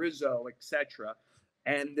Chisholm and Rizzo, etc.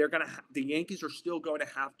 And the Yankees are still going to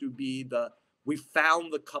have to be we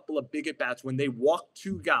found the couple of big at-bats. When they walked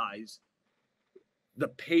 2 guys, the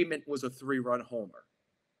payment was a 3-run homer.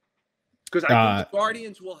 Because I think the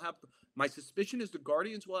Guardians will have, my suspicion is the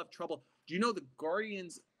Guardians will have trouble. Do you know the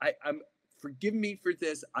Guardians, forgive me for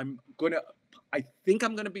this, I think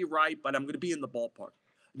I'm going to be right, but I'm going to be in the ballpark.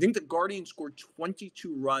 I think the Guardians scored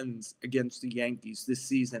 22 runs against the Yankees this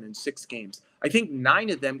season in 6 games. I think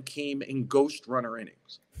 9 of them came in ghost runner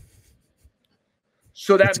innings.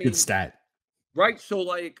 So that's a good stat. Right? So,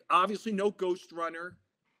 obviously no ghost runner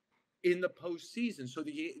in the postseason. So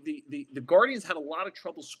the Guardians had a lot of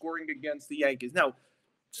trouble scoring against the Yankees. Now,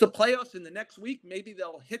 it's the playoffs in the next week. Maybe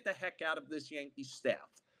they'll hit the heck out of this Yankees staff.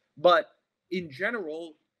 But in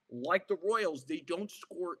general, like the Royals, they don't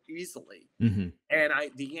score easily. And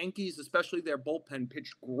the Yankees, especially their bullpen,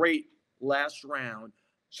 pitched great last round.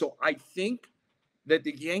 So I think that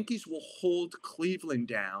the Yankees will hold Cleveland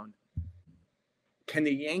down. Can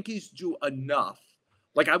the Yankees do enough?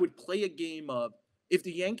 I would play a game of, if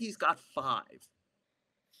the Yankees got 5,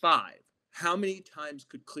 how many times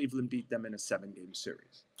could Cleveland beat them in a 7-game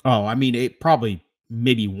series? Oh, I mean, it probably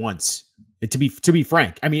maybe once. To be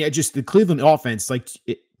frank, I mean, the Cleveland offense,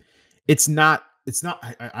 it's not.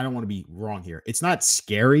 I don't want to be wrong here. It's not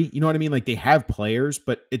scary. You know what I mean? They have players,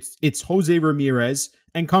 but it's Jose Ramirez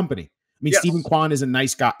and company. I mean, Steven Kwan is a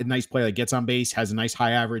nice guy, a nice player that gets on base, has a nice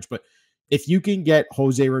high average. But if you can get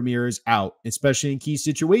Jose Ramirez out, especially in key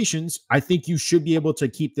situations, I think you should be able to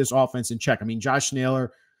keep this offense in check. I mean, Josh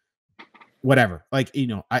Naylor, whatever.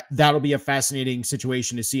 That'll be a fascinating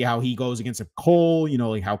situation to see how he goes against Cole,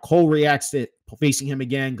 how Cole reacts to facing him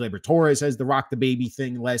again. Gleyber Torres has the rock the baby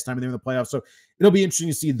thing last time they're in the playoffs. So it'll be interesting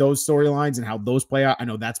to see those storylines and how those play out. I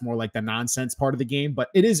know that's more like the nonsense part of the game, but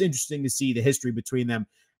it is interesting to see the history between them,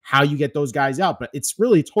 how you get those guys out. But it's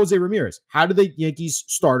Jose Ramirez. How do the Yankees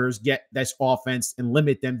starters get this offense and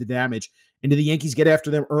limit them to damage? And do the Yankees get after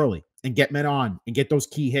them early and get men on and get those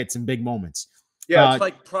key hits and big moments? Yeah,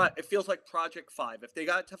 it feels like Project 5. If they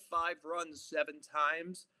got to 5 runs 7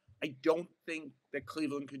 times, I don't think that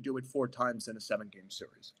Cleveland could do it 4 times in a 7-game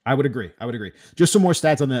series. I would agree. Just some more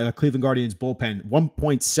stats on the Cleveland Guardians bullpen.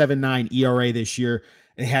 1.79 ERA this year.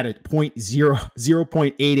 They had a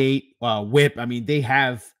 0.88 whip. I mean, they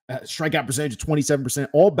have a strikeout percentage of 27%,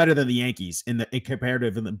 all better than the Yankees in the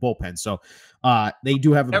comparative in the bullpen. So they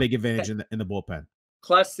do have a big advantage in the bullpen.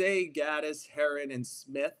 Clase, Gaddis, Herron, and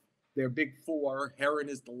Smith, their big 4. Herron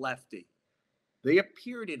is the lefty. They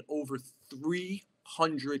appeared in over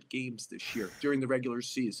 300 games this year during the regular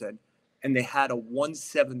season, and they had a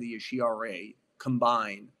 170-ish ERA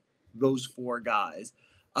combined, those 4 guys.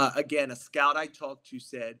 Again, a scout I talked to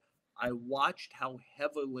said, I watched how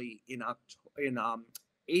heavily in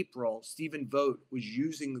April Stephen Vogt was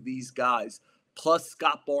using these guys, plus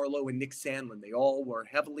Scott Barlow and Nick Sandlin. They all were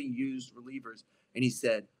heavily used relievers. And he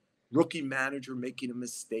said, rookie manager making a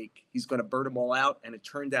mistake. He's going to burn them all out. And it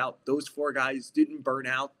turned out those 4 guys didn't burn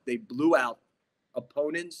out. They blew out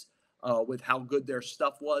opponents with how good their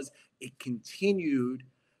stuff was. It continued.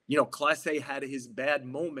 Class A had his bad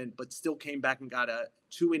moment, but still came back and got a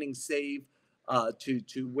 2-inning save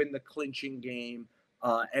to win the clinching game.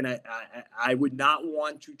 And I would not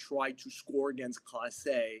want to try to score against Class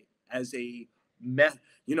A as a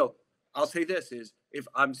I'll say this is if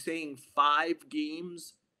I'm saying 5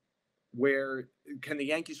 games where can the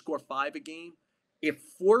Yankees score 5 a game? If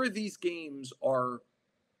 4 of these games are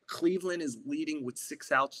Cleveland is leading with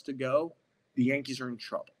 6 outs to go, the Yankees are in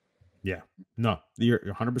trouble. Yeah, no, you're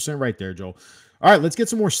 100% right there, Joel. All right, let's get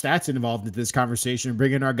some more stats involved in this conversation and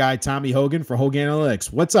bring in our guy, Tommy Hogan for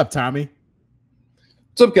Hoganalytics. What's up, Tommy?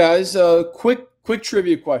 What's up, guys? Quick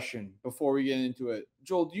trivia question before we get into it.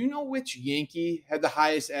 Joel, do you know which Yankee had the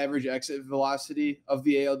highest average exit velocity of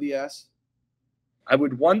the ALDS? I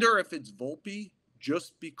would wonder if it's Volpe,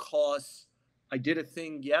 just because I did a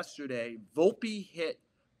thing yesterday. Volpe hit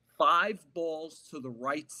 5 balls to the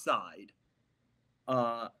right side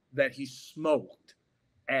that he smoked,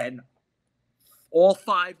 and all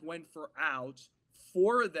 5 went for outs.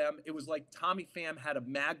 4 of them, it was like Tommy Pham had a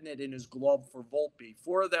magnet in his glove for Volpe.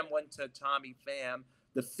 4 of them went to Tommy Pham.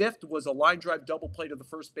 The 5th was a line drive double play to the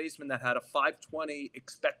first baseman that had a 520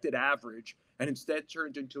 expected average and instead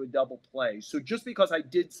turned into a double play. So just because I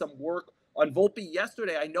did some work on Volpe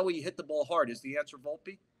yesterday, I know he hit the ball hard. Is the answer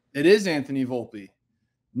Volpe? It is Anthony Volpe.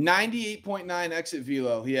 98.9 exit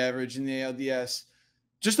velo he averaged in the ALDS.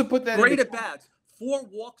 Just to put that great at bats. 4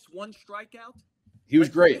 walks, 1 strikeout. He was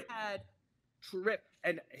great. He had trip.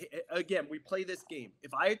 And again, we play this game.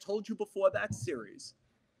 If I had told you before that series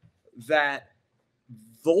that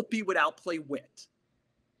Volpe would outplay Witt,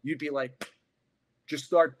 you'd be like, just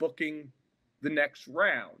start booking the next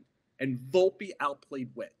round. And Volpe outplayed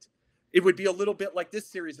Witt. It would be a little bit like this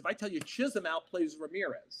series. If I tell you Chisholm outplays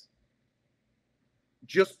Ramirez,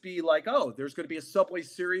 just be like, oh, there's going to be a Subway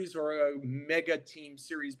Series or a mega team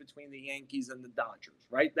series between the Yankees and the Dodgers,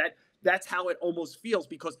 right? That's how it almost feels,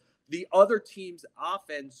 because the other team's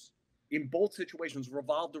offense in both situations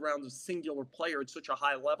revolved around a singular player at such a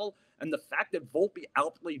high level. And the fact that Volpe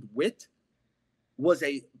outplayed Witt was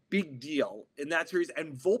a big deal in that series.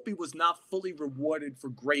 And Volpe was not fully rewarded for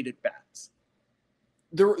great at-bats.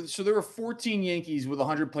 There were 14 Yankees with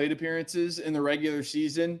 100 plate appearances in the regular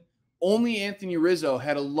season. Only Anthony Rizzo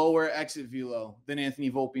had a lower exit velo than Anthony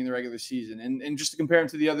Volpe in the regular season. And just to compare him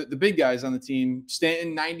to the big guys on the team,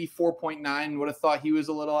 Stanton 94.9, would have thought he was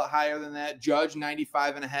a little higher than that. Judge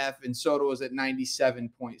 95.5, and Soto was at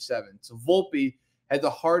 97.7. So Volpe had the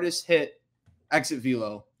hardest hit exit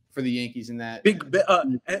velo for the Yankees in that.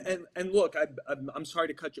 And look, I'm sorry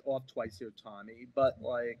to cut you off twice here, Tommy, but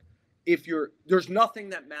like, there's nothing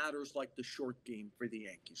that matters like the short game for the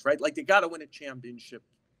Yankees, right? Like, they got to win a championship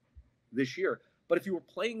this year. But if you were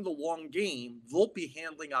playing the long game, Volpe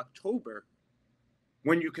handling October,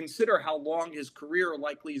 when you consider how long his career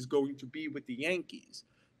likely is going to be with the Yankees,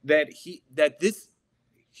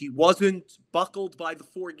 he wasn't buckled by the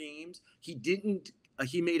 4 games. He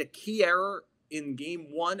made a key error in game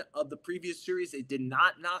 1 of the previous series. It did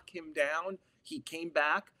not knock him down. He came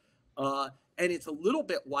back. And it's a little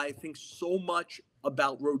bit why I think so much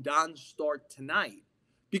about Rodon's start tonight,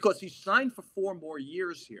 because he signed for 4 more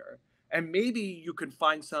years here. And maybe you can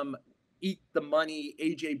find some eat the money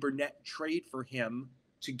A.J. Burnett trade for him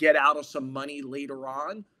to get out of some money later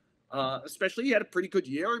on. Especially he had a pretty good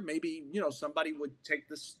year. Maybe, somebody would take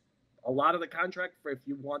a lot of the contract for if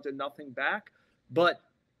you wanted nothing back. But,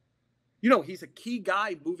 he's a key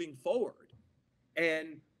guy moving forward.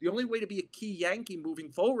 And the only way to be a key Yankee moving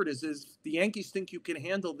forward is the Yankees think you can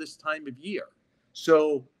handle this time of year.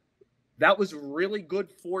 So that was really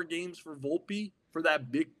good 4 games for Volpe for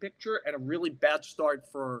that big picture, and a really bad start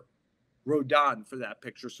for Rodon for that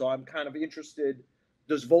picture. So I'm kind of interested,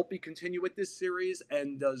 does Volpe continue with this series,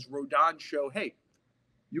 and does Rodon show, hey,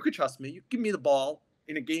 you could trust me, you give me the ball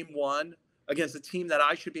in a game 1 against a team that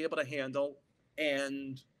I should be able to handle,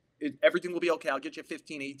 and everything will be okay. I'll get you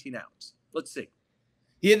 15, 18 outs. Let's see.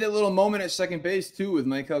 He had that little moment at second base, too, with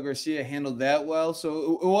Michael Garcia, handled that well.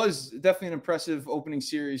 So it was definitely an impressive opening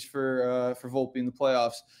series for Volpe in the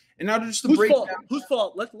playoffs. And now just to break down. Whose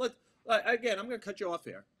fault? Again, I'm going to cut you off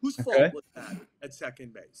here. Whose fault was that at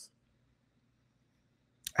second base?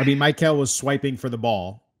 I mean, Michael was swiping for the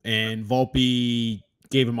ball, and Volpe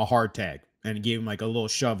gave him a hard tag and gave him like a little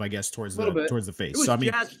shove, I guess, towards the face. It was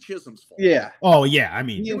Jazz Chisholm's fault. Yeah. Oh, yeah. I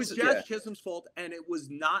mean, it was Jazz Chisholm's fault, and it was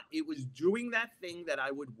doing that thing that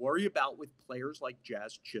I would worry about with players like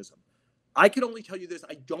Jazz Chisholm. I can only tell you this.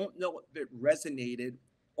 I don't know if it resonated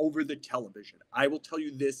over the television. I will tell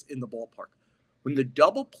you this in the ballpark. When the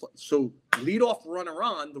double play, so leadoff runner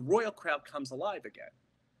on, the Royal crowd comes alive again.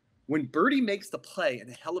 When Birdie makes the play, and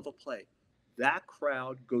a hell of a play, that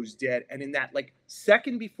crowd goes dead. And in that like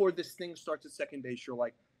second before this thing starts at second base, you're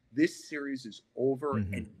like, this series is over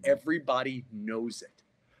and everybody knows it.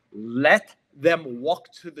 Let them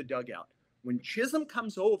walk to the dugout. When Chisholm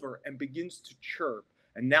comes over and begins to chirp,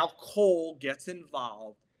 and now Cole gets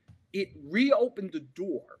involved, it reopened the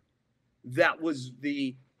door. That was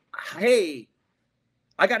the, hey,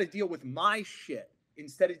 I got to deal with my shit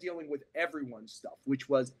instead of dealing with everyone's stuff, which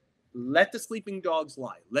was let the sleeping dogs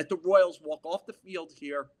lie. Let the Royals walk off the field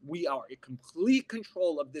here. We are in complete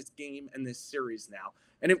control of this game and this series now.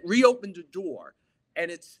 And it reopened the door.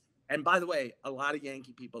 And by the way, a lot of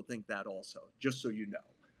Yankee people think that also, just so you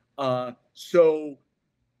know. So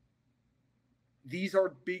these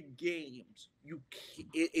are big games.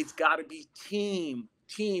 It's got to be team.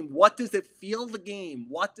 What does it feel the game?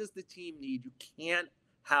 What does the team need? You can't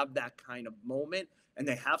have that kind of moment. And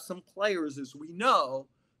they have some players, as we know,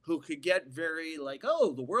 who could get very like,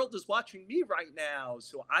 oh, the world is watching me right now,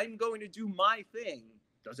 so I'm going to do my thing.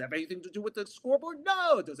 Does it have anything to do with the scoreboard?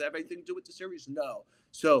 No. Does it have anything to do with the series? No.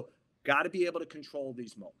 So got to be able to control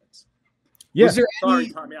these moments. Yeah. Sorry,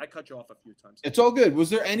 Tommy, I cut you off a few times. It's all good. Was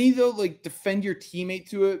there any though, like defend your teammate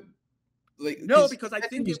to it? Like no, because I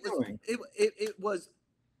think it was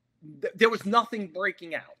there was nothing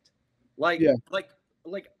breaking out. Like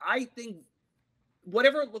I think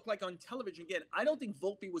whatever it looked like on television, again, I don't think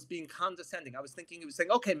Volpe was being condescending. I was thinking he was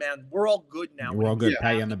saying, okay, man, we're all good now. We're all good.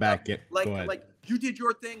 Pat you on the back. Go ahead. Like you did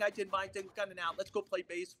your thing, I did my thing, got it out. Let's go play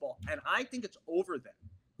baseball. And I think it's over then.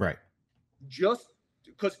 Right. Just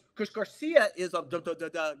because Garcia is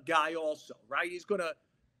the guy also, right? He's going to,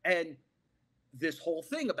 and this whole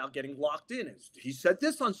thing about getting locked in is, he said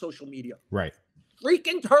this on social media. Right.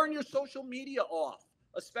 Freaking turn your social media off,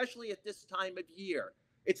 especially at this time of year.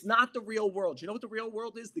 It's not the real world. You know what the real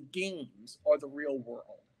world is? The games are the real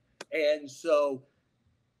world. And so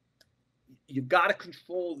you've got to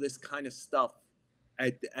control this kind of stuff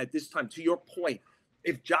at this time. To your point,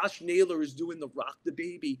 if Josh Naylor is doing the rock the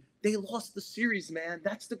baby, they lost the series, man.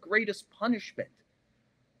 That's the greatest punishment.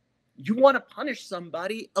 You want to punish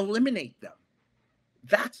somebody, eliminate them.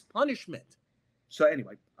 That's punishment. So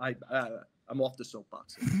anyway, I'm off the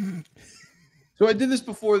soapbox. So I did this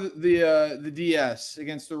before the DS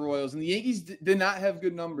against the Royals, and the Yankees did not have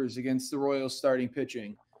good numbers against the Royals starting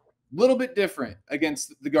pitching. A little bit different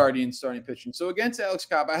against the Guardians starting pitching. So against Alex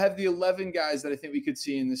Cobb, I have the 11 guys that I think we could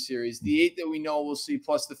see in this series, the 8 that we know we'll see,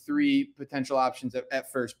 plus the 3 potential options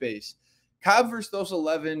at first base. Cobb versus those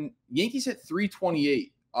 11, Yankees hit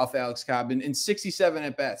 328 off Alex Cobb in 67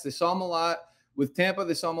 at-bats. They saw him a lot with Tampa.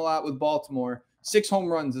 They saw him a lot with Baltimore. 6 home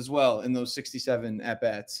runs as well in those 67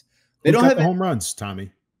 at-bats. They don't have home runs, Tommy.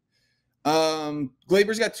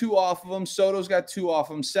 Glaber's got 2 off of him. Soto's got 2 off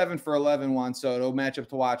of him. 7 for 11, Juan Soto. Matchup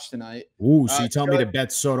to watch tonight. Ooh, so you tell me to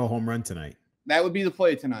bet Soto home run tonight. That would be the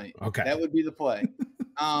play tonight. Okay. That would be the play.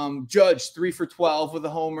 Judge, 3 for 12 with a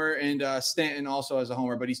homer, and Stanton also has a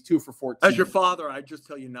homer, but he's 2 for 14. As your father, I just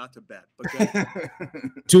tell you not to bet. But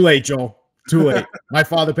Too late, Joel. Too late. My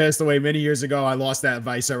father passed away many years ago. I lost that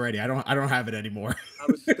advice already. I don't have it anymore.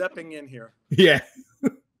 I was stepping in here. Yeah.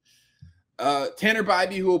 Tanner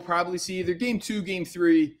Bybee, who will probably see either game 2, game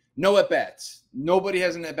 3, no at-bats. Nobody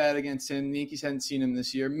has an at-bat against him. The Yankees hadn't seen him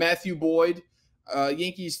this year. Matthew Boyd,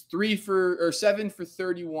 Yankees 7 for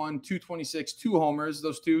 31, 226, 2 homers.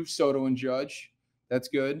 Those 2, Soto and Judge. That's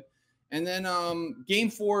good. And then game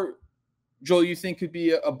 4, Joel, you think could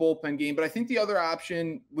be a bullpen game, but I think the other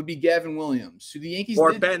option would be Gavin Williams. So the Yankees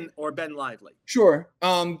Ben Lively. Sure.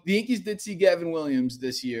 The Yankees did see Gavin Williams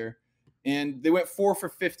this year, and they went 4 for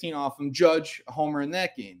 15 off him. Judge a homer in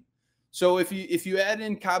that game. So if you add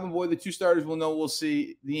in Cobb and Boyd, the 2 starters, we'll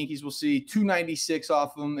see the Yankees will see 296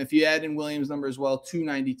 off them. If you add in Williams' number as well,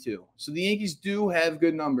 292. So the Yankees do have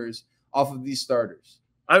good numbers off of these starters.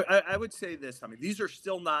 I would say this. I mean, these are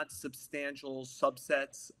still not substantial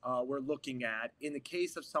subsets we're looking at. In the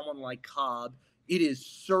case of someone like Cobb, it is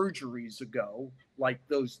surgeries ago, like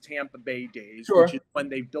those Tampa Bay days, sure, which is when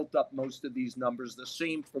they built up most of these numbers. The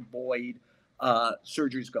same for Boyd,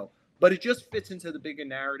 surgeries ago. But it just fits into the bigger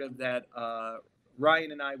narrative that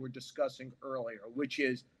Ryan and I were discussing earlier, which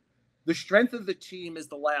is the strength of the team is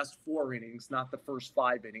the last 4 innings, not the first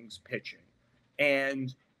 5 innings pitching.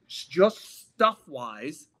 And just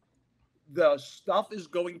stuff-wise, the stuff is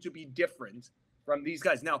going to be different from these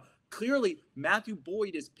guys. Now, clearly, Matthew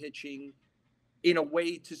Boyd is pitching in a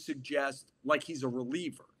way to suggest like he's a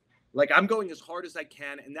reliever. Like, I'm going as hard as I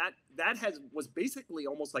can, and that was basically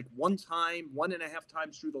almost like 1.5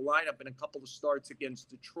 times through the lineup in a couple of starts against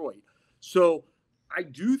Detroit. So I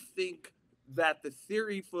do think that the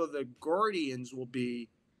theory for the Guardians will be,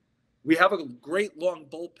 we have a great long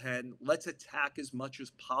bullpen. Let's attack as much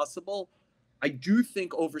as possible. I do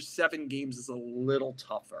think over 7 games is a little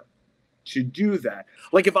tougher to do that.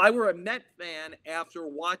 Like if I were a Met fan after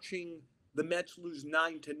watching the Mets lose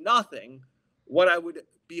 9-0, what I would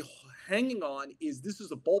be hanging on is this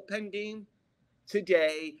is a bullpen game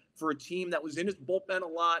today for a team that was in its bullpen a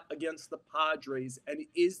lot against the Padres. And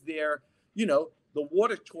is there, the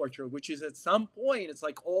water torture, which is at some point, it's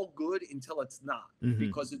like all good until it's not,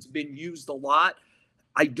 because it's been used a lot.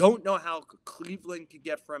 I don't know how Cleveland could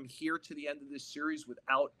get from here to the end of this series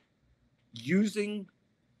without overusing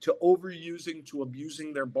to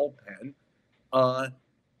abusing their bullpen.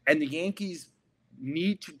 And the Yankees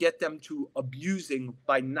need to get them to abusing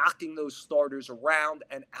by knocking those starters around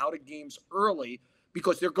and out of games early,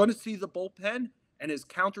 because they're going to see the bullpen. And as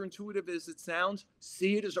counterintuitive as it sounds,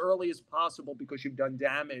 see it as early as possible, because you've done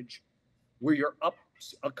damage where you're up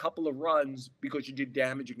a couple of runs because you did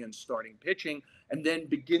damage against starting pitching, and then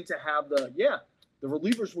begin to have the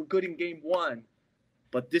relievers were good in game 1,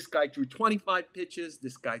 but this guy threw 25 pitches,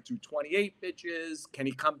 this guy threw 28 pitches. Can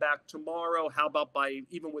he come back tomorrow? How about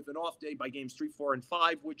even with an off day, by games 3, 4, and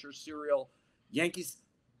 5, which are serial? The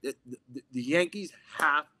Yankees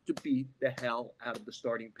have to beat the hell out of the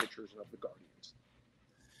starting pitchers of the Guardians.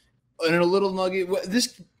 And a little nugget,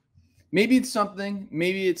 this maybe it's something,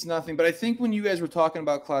 maybe it's nothing, but I think when you guys were talking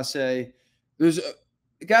about Class A, there's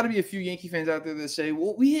got to be a few Yankee fans out there that say,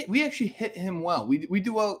 well, we actually hit him well. We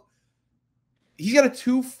do well. He's got a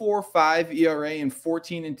 2.45 ERA in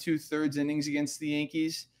 14 2/3 innings against the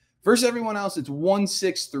Yankees. Versus everyone else, it's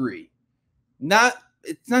 1.63.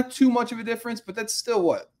 It's not too much of a difference, but that's still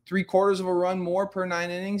what, 3/4 of a run more per 9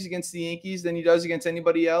 innings against the Yankees than he does against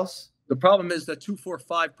anybody else. The problem is that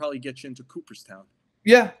 2.45 probably gets you into Cooperstown.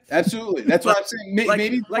 Yeah, absolutely. That's what I'm saying.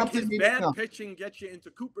 Maybe his bad pitching gets you into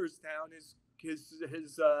Cooperstown. His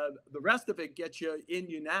the rest of it gets you in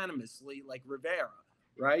unanimously, like Rivera,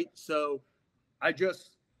 right? So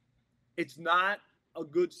it's not a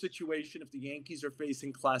good situation if the Yankees are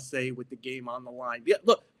facing Class A with the game on the line. Yeah,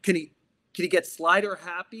 look, can he get slider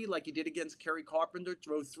happy like he did against Kerry Carpenter,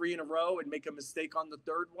 throw 3 in a row and make a mistake on the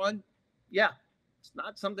 3rd one? Yeah, it's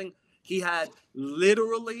not something. He had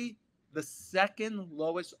literally the 2nd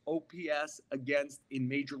lowest OPS against in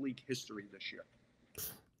Major League history this year.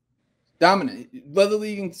 Dominant. Led the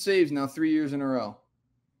league in saves now 3 years in a row.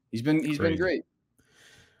 He's been great.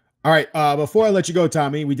 All right. Before I let you go,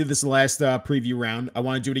 Tommy, we did this last preview round. I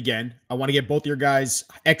want to do it again. I want to get both your guys'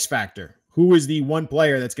 X factor. Who is the one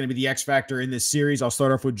player that's going to be the X factor in this series? I'll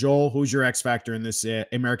start off with Joel. Who's your X factor in this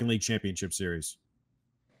American League Championship Series?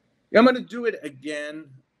 Yeah, I'm going to do it again.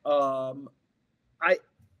 I'm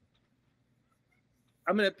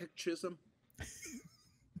going to pick Chisholm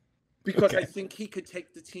because I think he could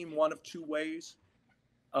take the team one of 2 ways.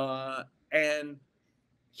 And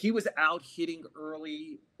he was out hitting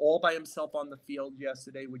early all by himself on the field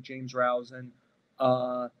yesterday with James Rousing.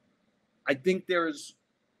 I think they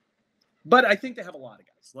have a lot of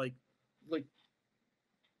guys. Like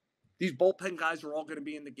these bullpen guys are all going to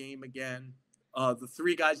be in the game again. The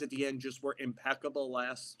 3 guys at the end just were impeccable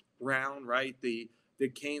last round, right? The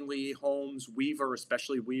Canely, Holmes, Weaver,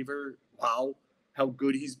 especially Weaver. Wow, how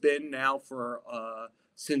good he's been now for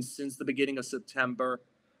since the beginning of September.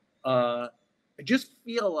 I just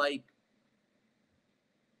feel like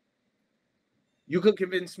you could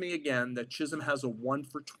convince me again that Chisholm has a 1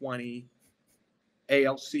 for 20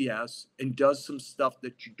 ALCS and does some stuff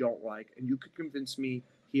that you don't like, and you could convince me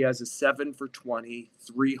he has a 7 for 20,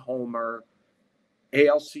 3 homer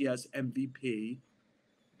ALCS MVP,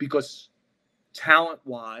 because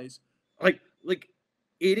talent-wise, like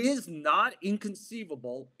it is not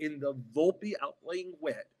inconceivable in the Volpe outplaying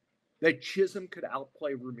wit that Chisholm could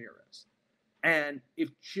outplay Ramirez. And if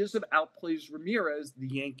Chisholm outplays Ramirez, the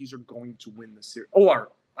Yankees are going to win the series.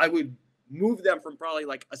 Or I would move them from probably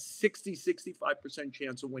like a 60-65%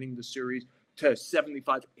 chance of winning the series to a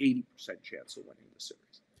 75-80% chance of winning the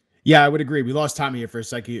series. Yeah, I would agree. We lost Tommy here for a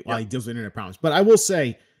second while he deals with internet problems. But I will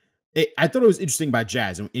say, I thought it was interesting about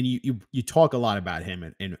Jazz, and you talk a lot about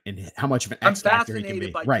him and how much of an X factor he can be.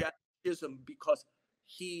 I'm fascinated by Jazz Chisholm because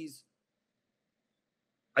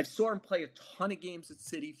I saw him play a ton of games at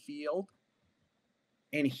Citi Field,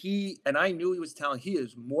 and I knew he was talented. He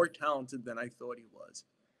is more talented than I thought he was.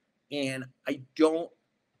 And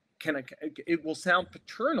it will sound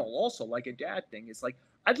paternal also, like a dad thing. It's like,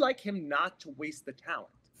 I'd like him not to waste the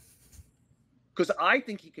talent, because I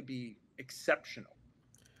think he could be exceptional.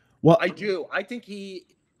 Well, I do. I think he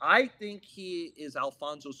is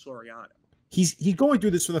Alfonso Soriano. he's going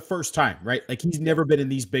through this for the first time, right? Like he's never been in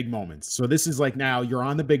these big moments. So this is like now you're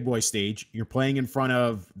on the big boy stage. You're playing in front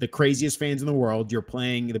of the craziest fans in the world. You're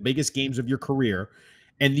playing the biggest games of your career.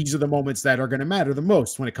 And these are the moments that are going to matter the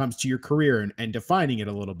most when it comes to your career and defining it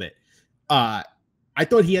a little bit. I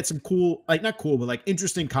thought he had some cool, like not cool, but like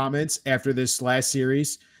interesting comments after this last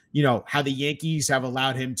series. You know, how the Yankees have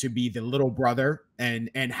allowed him to be the little brother and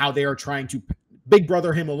how they are trying to big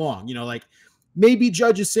brother him along. You know, like maybe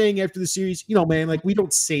Judge is saying after the series, you know, man, like we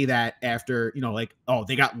don't say that after, you know, like, oh,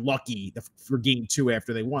 they got lucky for game 2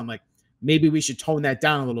 after they won. Like maybe we should tone that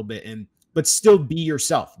down a little bit but still be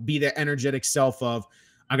yourself, be the energetic self of,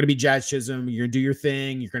 I'm going to be Jazz Chisholm. You're going to do your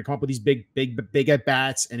thing. You're going to come up with these big at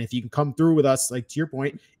bats. And if you can come through with us, like to your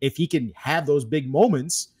point, if he can have those big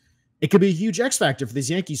moments, it could be a huge X factor for this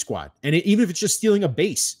Yankee squad. And even if it's just stealing a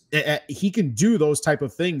base, he can do those type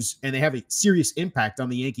of things and they have a serious impact on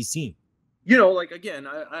the Yankees team. You know, like, again,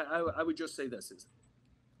 I would just say this is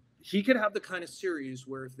he could have the kind of series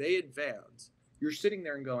where if they advance, you're sitting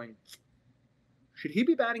there and going, should he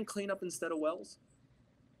be batting cleanup instead of Wells?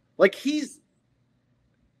 Like he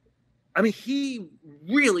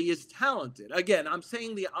really is talented. Again, I'm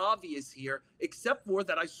saying the obvious here, except for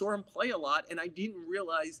that I saw him play a lot and I didn't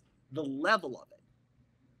realize the level of it.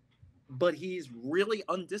 But he's really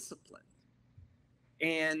undisciplined.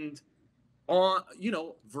 And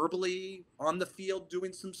verbally on the field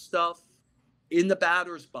doing some stuff in the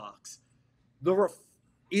batter's box.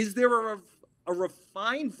 Is there a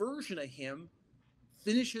refined version of him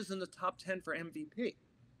finishes in the top 10 for MVP?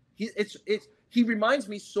 He reminds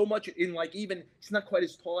me so much in like, even he's not quite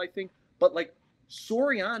as tall, I think, but like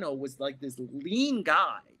Soriano was like this lean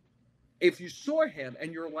guy. If you saw him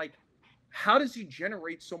and you're like, how does he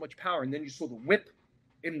generate so much power? And then you saw the whip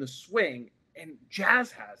in the swing, and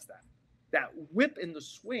Jazz has that whip in the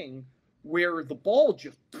swing where the ball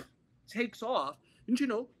just takes off. And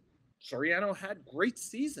Soriano had great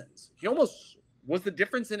seasons. He almost was the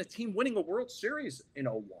difference in a team winning a World Series in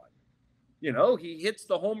 01. He hits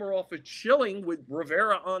the homer off of Schilling with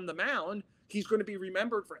Rivera on the mound. He's going to be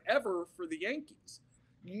remembered forever for the Yankees.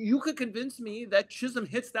 You could convince me that Chisholm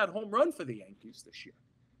hits that home run for the Yankees this year.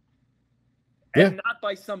 Yeah. And not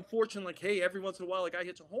by some fortune like, hey, every once in a while a guy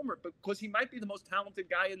hits a homer, but because he might be the most talented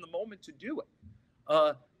guy in the moment to do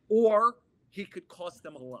it. Or he could cost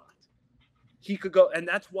them a lot. He could go, and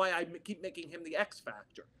that's why I keep making him the X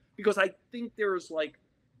factor. Because I think there's like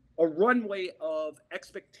a runway of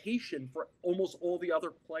expectation for almost all the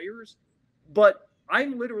other players. But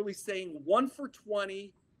I'm literally saying 1 for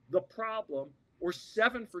 20, the problem, or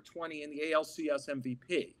 7 for 20 in the ALCS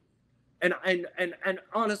MVP. And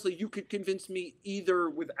honestly, you could convince me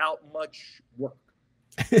either without much work.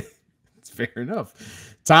 It's fair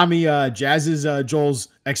enough. Tommy, Jazz's Joel's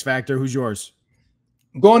X Factor. Who's yours?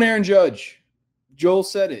 I'm going Aaron Judge. Joel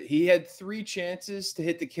said it. He had 3 chances to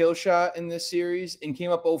hit the kill shot in this series and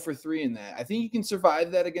came up 0 for 3 in that. I think you can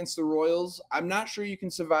survive that against the Royals. I'm not sure you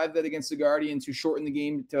can survive that against the Guardians, who shortened the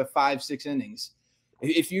game to 5-6 innings.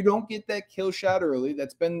 If you don't get that kill shot early,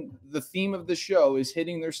 that's been the theme of the show, is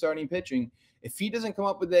hitting their starting pitching. If he doesn't come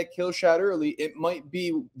up with that kill shot early, it might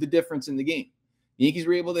be the difference in the game. The Yankees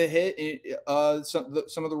were able to hit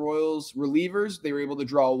some of the Royals relievers. They were able to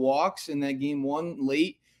draw walks in that game 1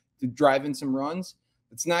 late to drive in some runs.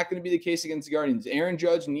 It's not going to be the case against the Guardians. Aaron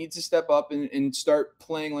Judge needs to step up and start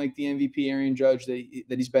playing like the MVP Aaron Judge that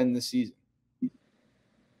he's been this season.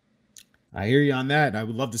 I hear you on that. I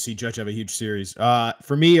would love to see Judge have a huge series.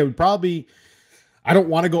 For me, it would probably, I don't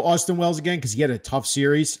want to go Austin Wells again because he had a tough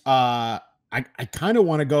series. I kind of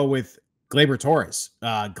want to go with Gleyber Torres.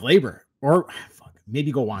 Gleyber, or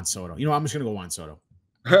maybe go Juan Soto. I'm just going to go Juan Soto.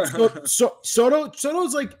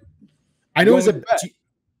 Soto's like, I know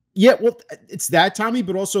yeah, well, it's that, Tommy,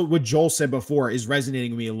 but also what Joel said before is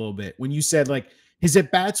resonating with me a little bit. When you said like his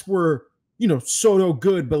at-bats were, Soto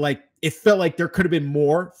good, but like it felt like there could have been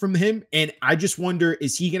more from him. And I just wonder,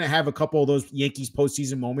 is he going to have a couple of those Yankees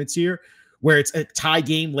postseason moments here where it's a tie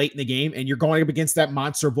game late in the game and you're going up against that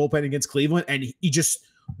monster bullpen against Cleveland and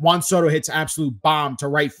Juan Soto hits absolute bomb to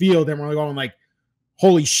right field and we're going like,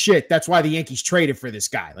 holy shit, that's why the Yankees traded for this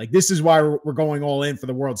guy. Like, this is why we're going all in for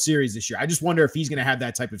the World Series this year. I just wonder if he's going to have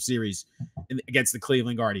that type of series against the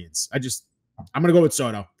Cleveland Guardians. I'm going to go with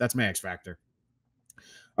Soto. That's my X factor.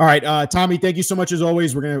 All right, Tommy, thank you so much as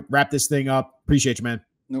always. We're going to wrap this thing up. Appreciate you, man.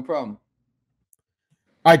 No problem.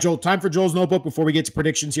 All right, Joel, time for Joel's notebook before we get to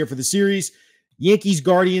predictions here for the series. Yankees,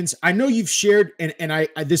 Guardians. I know you've shared, and I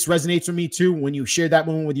this resonates with me too, when you shared that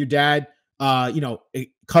moment with your dad,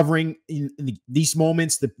 covering in these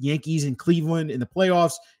moments, the Yankees and Cleveland in the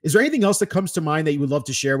playoffs. Is there anything else that comes to mind that you would love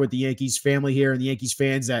to share with the Yankees family here and the Yankees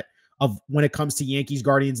fans that of when it comes to Yankees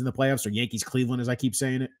Guardians in the playoffs, or Yankees Cleveland, as I keep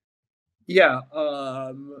saying it? Yeah,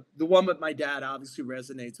 the one with my dad obviously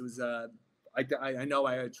resonates. It was I know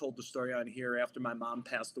I had told the story on here after my mom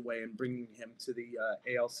passed away and bringing him to the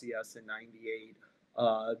ALCS in '98,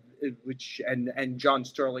 which and John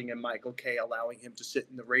Sterling and Michael Kay allowing him to sit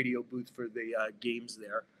in the radio booth for the games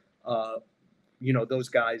there. Those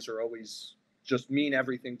guys are always just mean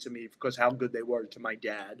everything to me because how good they were to my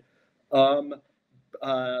dad.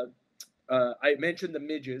 I mentioned the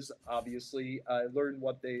midges. Obviously, I learned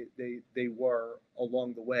what they were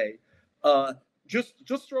along the way.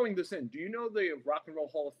 Just throwing this in. Do you know the Rock and Roll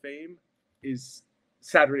Hall of Fame is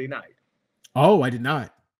Saturday night? Oh, I did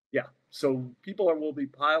not. Yeah. So people will be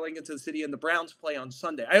piling into the city, and the Browns play on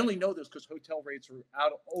Sunday. I only know this because hotel rates are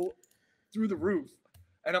out through the roof,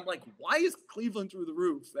 and I'm like, why is Cleveland through the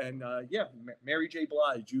roof? And Mary J.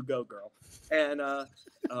 Blige, you go, girl. And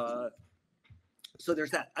so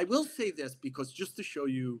there's that. I will say this because just to show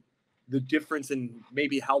you the difference in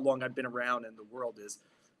maybe how long I've been around in the world is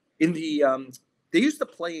in the they used to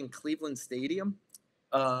play in Cleveland Stadium.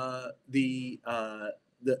 The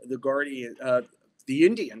Guardian, the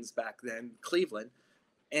Indians back then, Cleveland,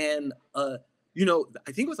 and I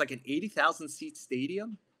think it was like an 80,000 seat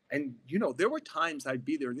stadium, and there were times I'd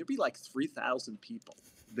be there and there'd be like 3,000 people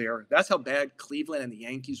there. That's how bad Cleveland and the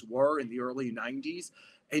Yankees were in the early '90s.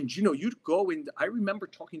 And, you'd go in. I remember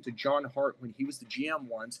talking to John Hart when he was the GM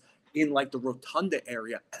once in like the Rotunda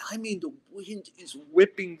area. And I mean, the wind is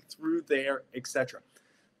whipping through there, etc.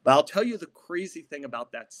 But I'll tell you the crazy thing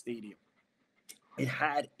about that stadium. It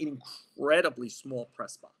had an incredibly small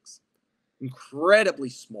press box.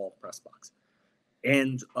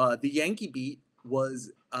 And the Yankee beat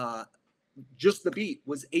was just the beat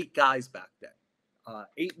was 8 guys back then.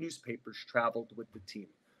 8 newspapers traveled with the team.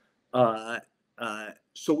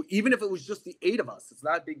 So even if it was just the 8 of us, it's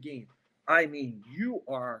not a big game. I mean, you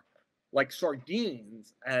are like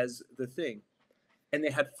sardines as the thing. And they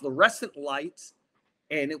had fluorescent lights,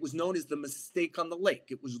 and it was known as the mistake on the lake.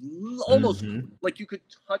 It was almost like you could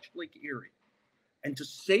touch Lake Erie. And to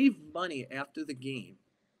save money after the game,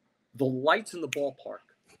 the lights in the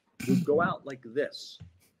ballpark would go out like this.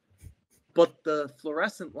 But the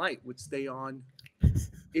fluorescent light would stay on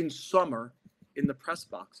in summer in the press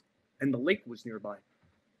box. And the lake was nearby.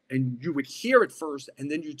 And you would hear it first,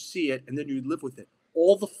 and then you'd see it, and then you'd live with it.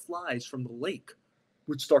 All the flies from the lake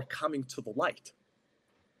would start coming to the light.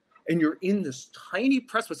 And you're in this tiny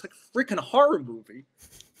press box. It's like a freaking horror movie.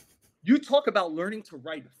 You talk about learning to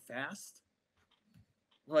write fast.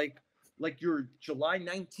 Like your July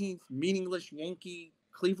 19th meaningless Yankee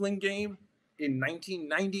Cleveland game in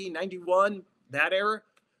 1990, 91, that era.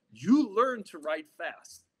 You learn to write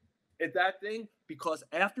fast at that thing. Because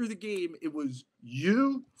after the game, it was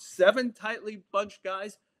you, 7 tightly bunched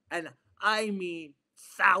guys, and I mean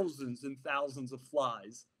thousands and thousands of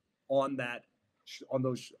flies on that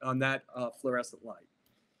fluorescent light.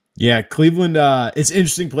 Yeah, Cleveland. It's an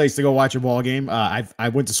interesting place to go watch a ball game. I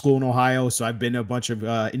went to school in Ohio, so I've been to a bunch of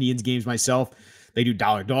Indians games myself. They do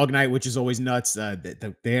Dollar Dog Night, which is always nuts.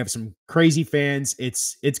 They have some crazy fans.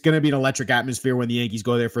 It's going to be an electric atmosphere when the Yankees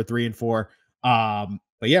go there for 3 and 4. But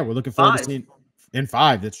yeah, we're looking forward to seeing. And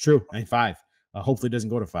 5, that's true. And 5. Hopefully it doesn't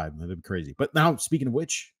go to 5. That'd be crazy. But now, speaking of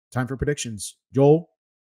which, time for predictions. Joel,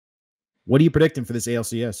 what are you predicting for this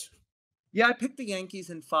ALCS? Yeah, I picked the Yankees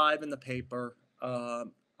in 5 in the paper.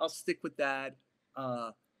 I'll stick with that.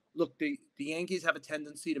 Look, the Yankees have a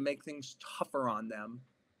tendency to make things tougher on them.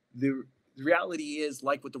 The reality is,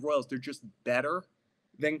 like with the Royals, they're just better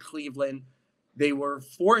than Cleveland. They were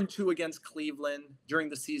 4-2 against Cleveland during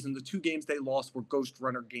the season. The 2 games they lost were ghost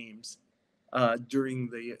runner games. During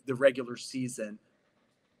the regular season.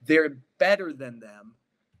 They're better than them.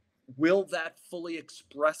 Will that fully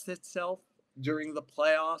express itself during the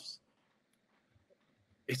playoffs?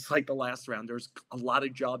 It's like the last round. There's a lot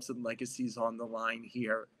of jobs and legacies on the line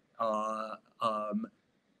here. I'm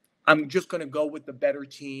just going to go with the better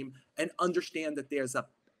team and understand that there's a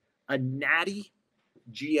natty,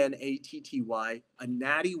 Gnatty, a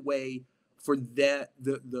natty way for the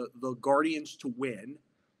Guardians to win,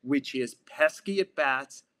 which is pesky at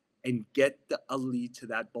bats and get a lead to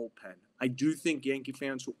that bullpen. I do think Yankee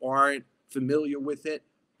fans who aren't familiar with it,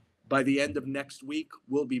 by the end of next week,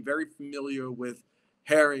 will be very familiar with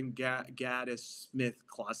Herring, Gaddis, Smith,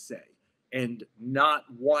 Clase, and not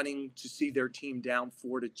wanting to see their team down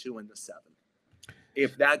 4-2 in the 7th.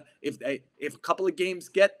 If a couple of games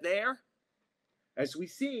get there, as we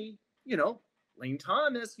see, Lane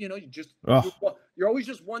Thomas, you're always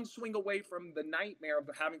just one swing away from the nightmare of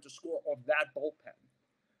having to score off that bullpen.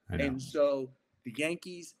 And so the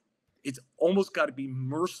Yankees, it's almost got to be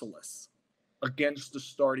merciless against the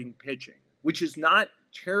starting pitching, which is not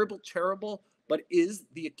terrible, but is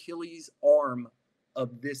the Achilles arm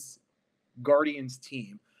of this Guardians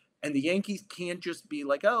team. And the Yankees can't just be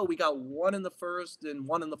like, oh, we got one in the first and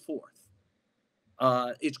one in the fourth.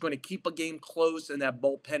 It's going to keep a game close and that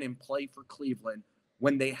bullpen in play for Cleveland.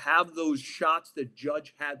 When they have those shots that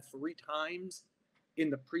Judge had 3 times in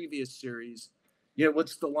the previous series,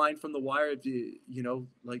 what's the line from The Wire?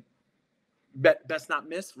 Like, best not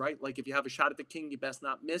miss, right? Like, if you have a shot at the king, you best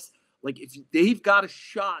not miss. Like, if they've got a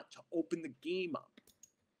shot to open the game up,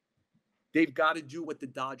 they've got to do what the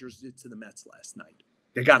Dodgers did to the Mets last night.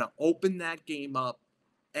 They got to open that game up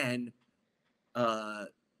and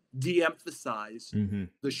de-emphasize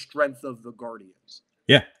the strength of the Guardians.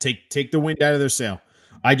 Yeah, take the wind out of their sail.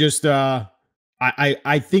 I just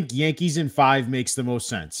I think Yankees in 5 makes the most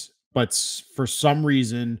sense, but for some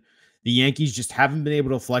reason the Yankees just haven't been able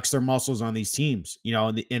to flex their muscles on these teams,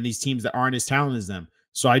 and these teams that aren't as talented as them.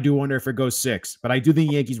 So I do wonder if it goes 6, but I do think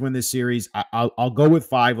the Yankees win this series. I'll go with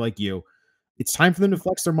 5 like you. It's time for them to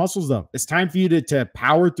flex their muscles, though. It's time for you to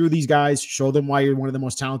power through these guys, show them why you're one of the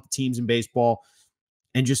most talented teams in baseball,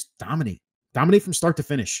 and just dominate from start to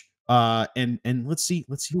finish. And let's see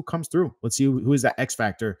who comes through. Let's see who is that X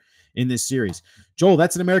factor in this series. Joel,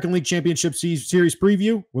 that's an American League Championship Series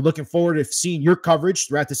preview. We're looking forward to seeing your coverage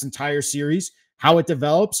throughout this entire series, how it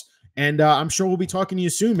develops, and I'm sure we'll be talking to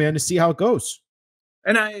you soon, man, to see how it goes.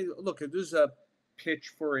 And if there's a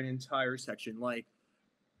pitch for an entire section, like,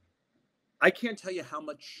 I can't tell you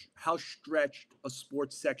how stretched a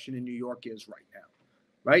sports section in New York is right now,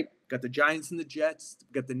 right? Got the Giants and the Jets,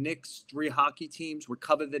 got the Knicks, 3 hockey teams. We're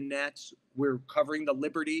covering the Nets. We're covering the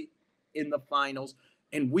Liberty in the finals.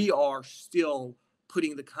 And we are still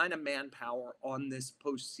putting the kind of manpower on this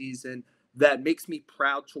postseason that makes me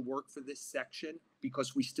proud to work for this section,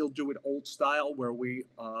 because we still do it old style, where we're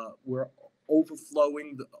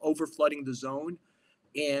overflooding the zone.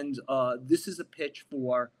 And this is a pitch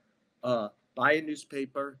for buy a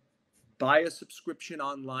newspaper, buy a subscription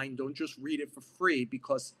online. Don't just read it for free,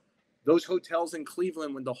 because those hotels in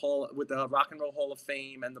Cleveland with the Rock and Roll Hall of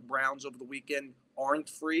Fame and the Browns over the weekend aren't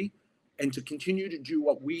free. And to continue to do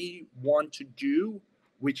what we want to do,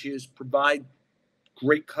 which is provide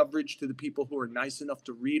great coverage to the people who are nice enough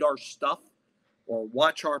to read our stuff or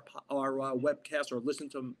watch our webcast or listen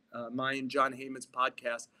to my and John Heyman's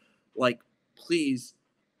podcast, like, please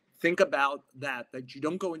think about that you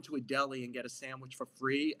don't go into a deli and get a sandwich for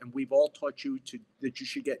free. And we've all taught you that you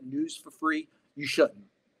should get news for free. You shouldn't.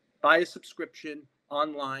 Buy a subscription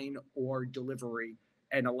online or delivery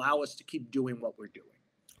and allow us to keep doing what we're doing.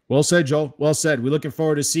 Well said, Joel. Well said. We're looking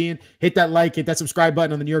forward to seeing. Hit that like, hit that subscribe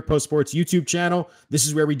button on the New York Post Sports YouTube channel. This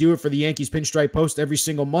is where we do it for the Yankees Pinstripe Post every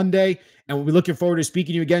single Monday. And we'll be looking forward to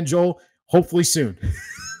speaking to you again, Joel, hopefully soon.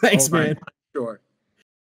 Thanks, man. Sure.